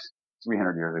Starbucks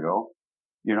 300 years ago,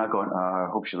 you're not going, I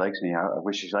hope she likes me. I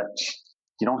wish she liked me.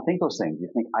 You don't think those things. You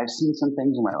think, I've seen some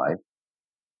things in my life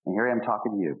and here I am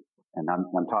talking to you. And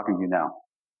I'm talking to you now.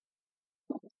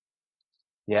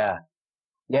 Yeah.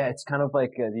 Yeah. It's kind of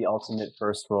like the ultimate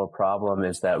first world problem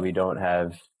is that we don't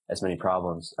have as many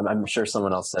problems. I'm sure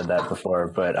someone else said that before,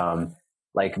 but,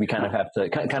 like we kind of have to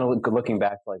kind of looking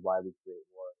back to like why we create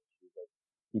war issues. Like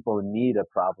people need a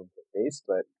problem to face,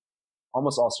 but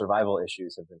almost all survival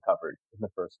issues have been covered in the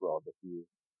first world.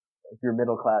 If you're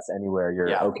middle class anywhere,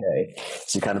 you're okay.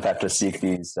 So you kind of have to seek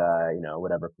these,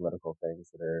 whatever political things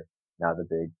that are now the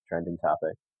big trending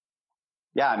topic.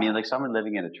 Yeah. I mean, like someone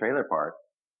living in a trailer park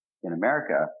in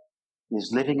America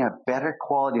is living a better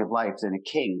quality of life than a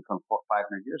king from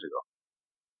 500 years ago.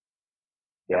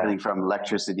 Yeah. Everything from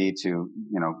electricity to,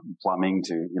 plumbing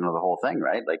to, the whole thing,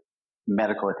 right? Like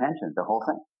medical attention, the whole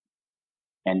thing.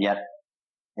 And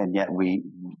yet we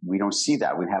don't see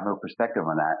that. We have no perspective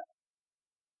on that.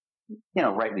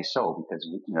 Rightly so, because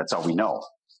that's all we know.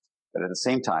 But at the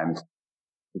same time,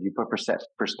 if you put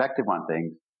perspective on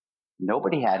things,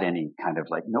 nobody had any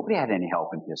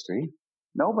help in history.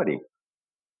 Nobody.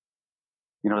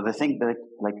 The thing that,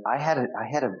 like, I had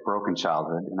a broken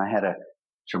childhood and I had a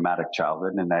traumatic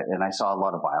childhood and I saw a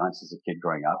lot of violence as a kid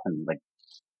growing up and like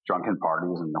drunken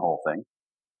parties and the whole thing.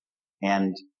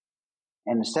 And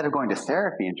instead of going to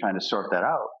therapy and trying to sort that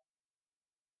out,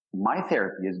 my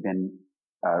therapy has been,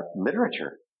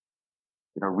 literature.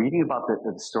 Reading about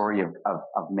the story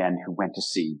of men who went to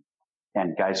sea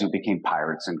and guys who became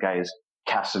pirates and guys,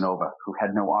 Casanova, who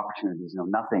had no opportunities,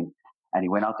 nothing. And he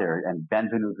went out there, and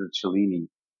Benvenuto Cellini,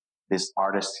 this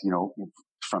artist,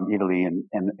 from Italy.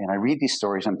 And I read these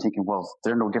stories. I'm thinking, well,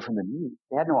 they're no different than me.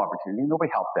 They had no opportunity.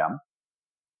 Nobody helped them.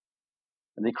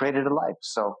 And they created a life.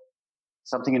 So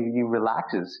something in you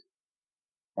relaxes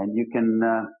and you can,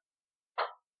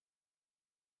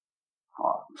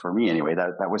 for me anyway,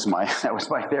 that was my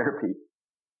therapy.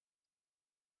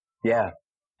 Yeah.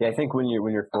 Yeah. I think when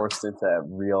you're forced into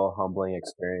real humbling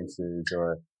experiences,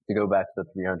 or to go back to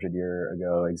the 300-year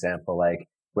ago example, like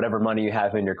whatever money you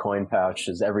have in your coin pouch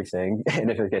is everything.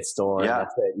 And if it gets stolen,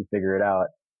 that's it. You figure it out.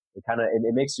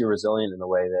 It makes you resilient in a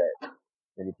way that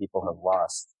many people have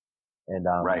lost. And,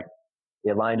 right.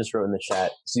 Yeah, Lion just wrote in the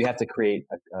chat. So you have to create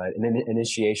an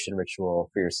initiation ritual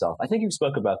for yourself. I think you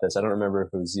spoke about this. I don't remember if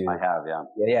it was you. I have,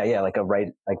 yeah. Yeah. Like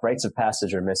rites of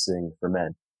passage are missing for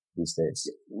men these days.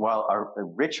 Well, our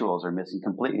rituals are missing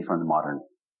completely from the modern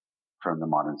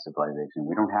civilization.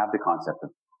 We don't have the concept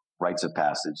of rites of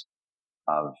passage,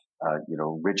 of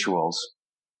rituals.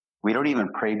 We don't even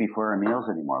pray before our meals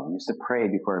anymore. We used to pray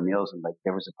before our meals, and like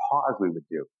there was a pause we would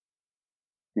do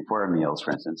before our meals,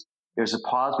 for instance. There's a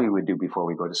pause we would do before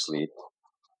we go to sleep,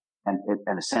 and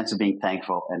a sense of being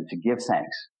thankful and to give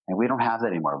thanks. And we don't have that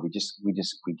anymore. We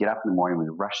get up in the morning,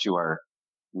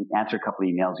 we answer a couple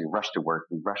of emails, we rush to work,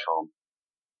 we rush home.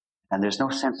 And there's no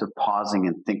sense of pausing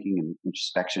and thinking and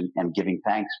introspection and giving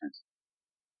thanks.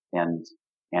 And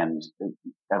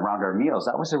around our meals,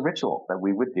 that was a ritual that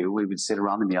we would do. We would sit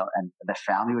around the meal and the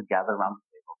family would gather around the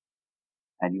table,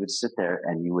 and you would sit there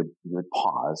and you would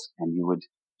pause and you would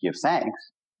give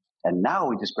thanks. And now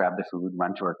we just grab the food,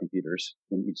 run to our computers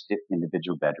in each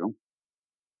individual bedroom.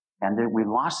 And then we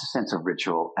lost the sense of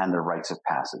ritual and the rites of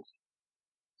passage.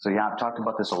 So yeah, I've talked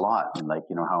about this a lot. And like,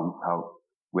 how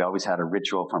we always had a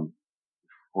ritual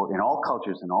in all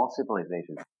cultures, in all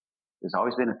civilizations, there's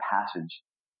always been a passage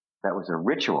that was a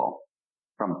ritual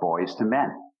from boys to men.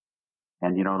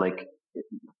 And, like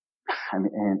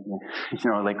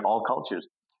all cultures,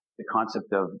 the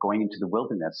concept of going into the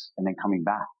wilderness and then coming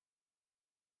back.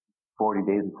 40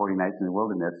 days and 40 nights in the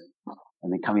wilderness,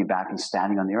 and then coming back and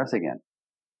standing on the earth again.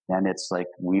 And it's like,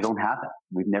 we don't have that.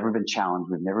 We've never been challenged.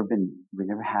 We've never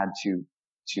had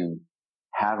to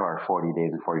have our 40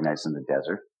 days and 40 nights in the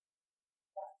desert.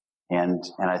 And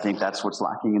I think that's what's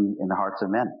lacking in the hearts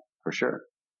of men, for sure.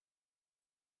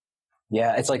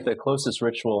 Yeah. It's like the closest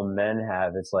ritual men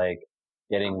have is like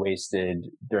getting wasted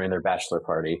during their bachelor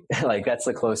party. Like that's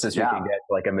the closest you can get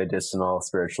to like a medicinal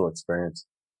spiritual experience.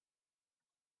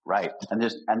 Right. And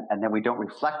then we don't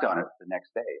reflect on it the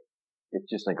next day. It's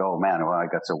just like, oh man, well, I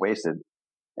got so wasted.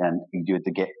 And you do it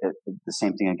to get the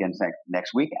same thing again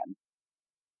next weekend.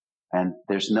 And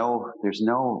there's no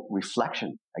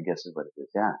reflection, I guess is what it is.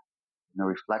 Yeah. No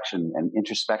reflection and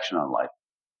introspection on life.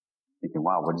 Thinking,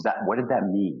 wow, what did that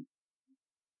mean?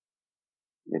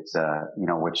 It's,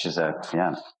 which is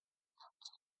yeah.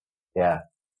 Yeah.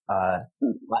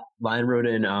 Lion wrote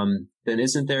in, then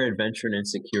isn't there adventure and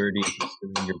insecurity in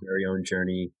pursuing your very own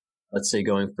journey? Let's say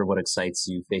going for what excites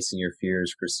you, facing your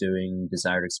fears, pursuing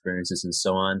desired experiences, and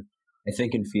so on. I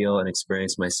think and feel and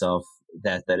experience myself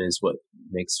that is what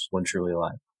makes one truly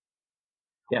alive.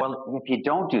 Yeah. Well, if you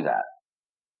don't do that,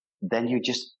 then you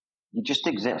just you just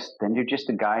exist. Then you're just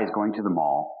a guy who's going to the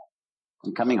mall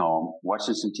and coming home,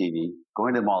 watching some TV,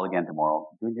 going to the mall again tomorrow,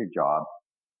 doing your job,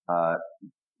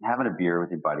 having a beer with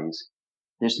your buddies.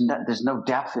 There's no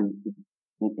depth in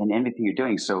anything you're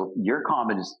doing. So your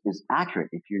comment is accurate.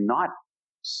 If you're not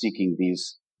seeking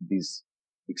these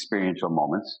experiential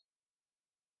moments,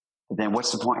 then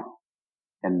what's the point?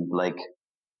 And like,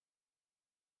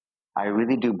 I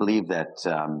really do believe that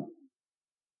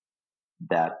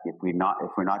that if we're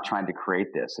not trying to create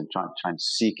this and trying to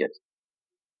seek it,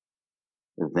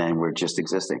 then we're just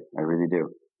existing. I really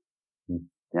do.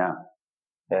 Yeah.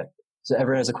 Yeah. So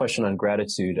everyone has a question on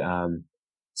gratitude.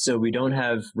 So we don't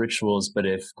have rituals, but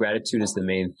if gratitude is the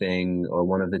main thing, or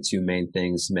one of the two main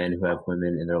things men who have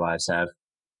women in their lives have,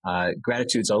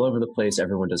 gratitude's all over the place.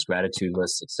 Everyone does gratitude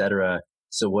lists, etc.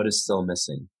 So what is still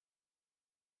missing?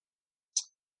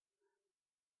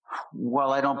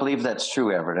 Well, I don't believe that's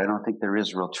true, Everett. I don't think there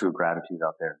is real true gratitude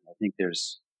out there. I think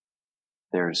there's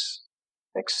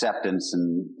acceptance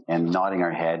and nodding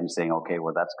our head and saying, okay,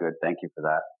 well, that's good. Thank you for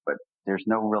that. But there's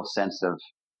no real sense of,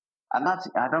 I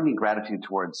don't mean gratitude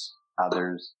towards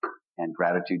others and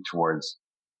gratitude towards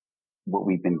what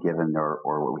we've been given or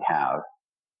what we have.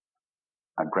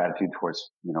 Gratitude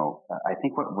towards, I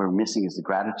think what we're missing is the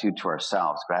gratitude to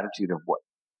ourselves, gratitude of what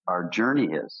our journey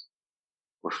is.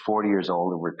 We're 40 years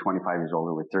old, or we're 25 years old,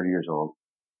 or we're 30 years old.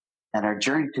 And our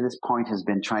journey to this point has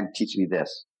been trying to teach me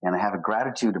this. And I have a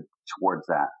gratitude towards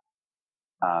that.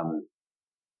 I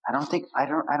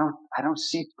don't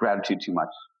see gratitude too much,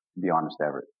 to be honest,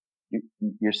 Everett.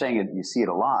 You're saying it, you see it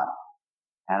a lot.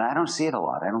 And I don't see it a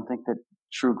lot. I don't think that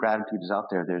true gratitude is out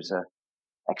there. There's a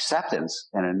acceptance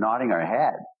and a nodding our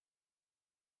head,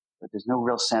 but there's no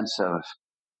real sense of,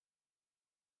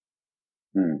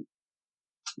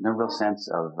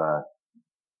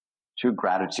 true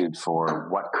gratitude for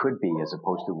what could be as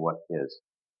opposed to what is.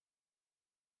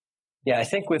 Yeah, I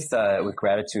think with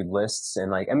gratitude lists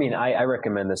and I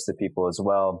recommend this to people as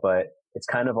well, but it's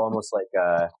kind of almost like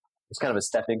it's kind of a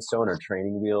stepping stone or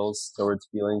training wheels towards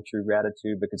feeling true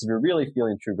gratitude. Because if you're really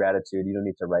feeling true gratitude, you don't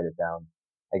need to write it down.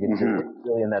 Like if you're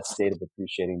really in that state of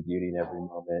appreciating beauty in every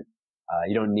moment,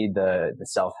 you don't need the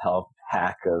self-help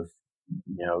hack of,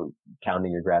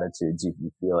 counting your gratitudes.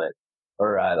 You feel it.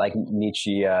 Or, like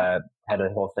Nietzsche, had a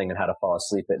whole thing on how to fall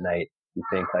asleep at night. You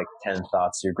think like 10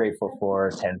 thoughts you're grateful for,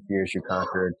 10 fears you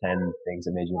conquered, 10 things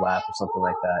that made you laugh or something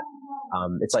like that.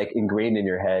 It's like ingrained in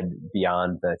your head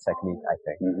beyond the technique, I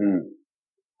think. Mm-hmm.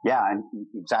 Yeah, and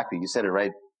exactly. You said it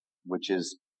right, which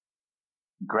is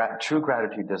true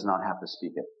gratitude does not have to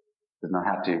speak it. Does not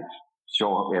have to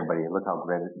show everybody, look how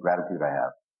gratitude I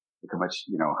have. Look how much,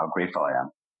 how grateful I am.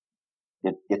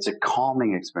 It's a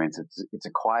calming experience. It's a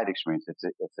quiet experience.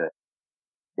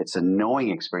 It's a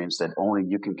knowing experience that only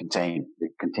you can contain.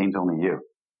 It contains only you.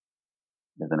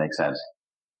 Does that make sense?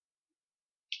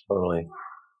 Totally.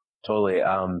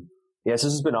 Yes,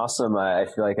 this has been awesome. I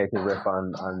feel like I could riff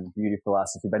on beauty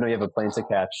philosophy, but I know you have a plane to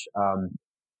catch.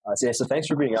 So thanks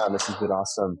for being on. This has been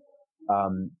awesome.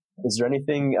 Is there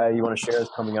anything you want to share that's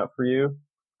coming up for you?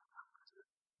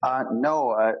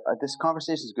 No, this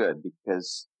conversation is good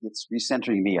because it's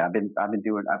recentering me. I've been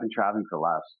traveling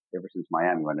ever since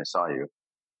Miami when I saw you.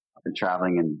 I've been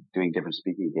traveling and doing different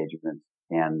speaking engagements,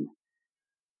 and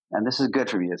this is good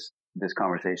for me, this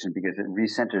conversation, because it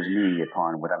recenters me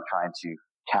upon what I'm trying to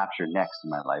capture next in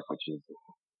my life, which is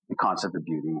the concept of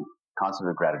beauty, concept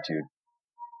of gratitude.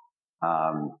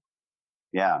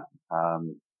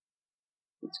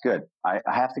 It's good. I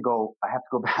have to go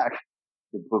back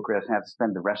to Bucharest and have to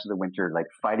spend the rest of the winter like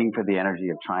fighting for the energy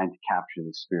of trying to capture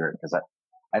the spirit, because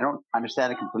I don't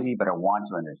understand it completely, but I want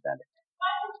to understand it.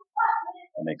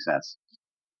 That makes sense.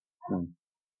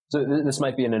 So this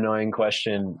might be an annoying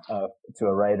question to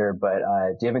a writer, but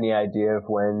do you have any idea of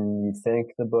when you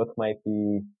think the book might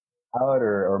be out,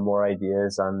 or more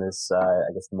ideas on this,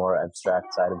 I guess, the more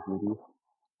abstract side of beauty?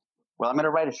 Well, I'm going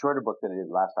to write a shorter book than I did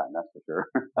last time, that's for sure.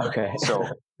 Okay. So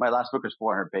my last book is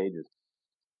 400 pages.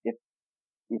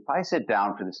 If I sit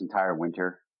down for this entire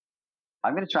winter,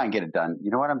 I'm going to try and get it done.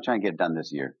 You know what? I'm trying to get it done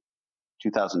this year,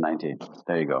 2019.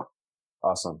 There you go.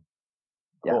 Awesome.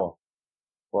 Yeah. Cool.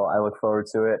 Well, I look forward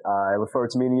to it. I look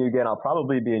forward to meeting you again. I'll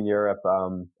probably be in Europe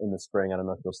in the spring. I don't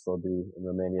know if you'll still be in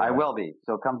Romania. I will be.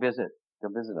 So come visit.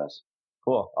 Come visit us.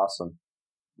 Cool. Awesome.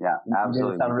 Yeah,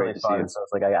 absolutely. It sounded really fun. So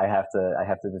it's like I have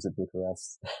to visit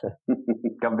Bucharest.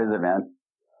 Come visit, man.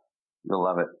 You'll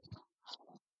love it.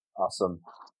 Awesome.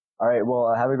 All right.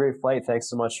 Well, have a great flight. Thanks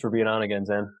so much for being on again,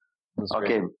 Zan.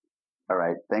 Okay. Great. All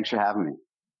right. Thanks for having me.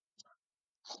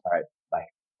 All right. Bye.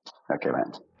 Okay,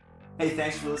 man. Hey,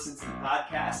 thanks for listening to the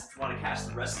podcast. If you want to catch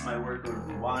the rest of my work, go to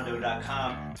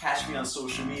Rwando.com. Catch me on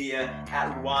social media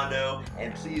at Rwando,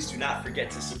 and please do not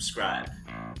forget to subscribe.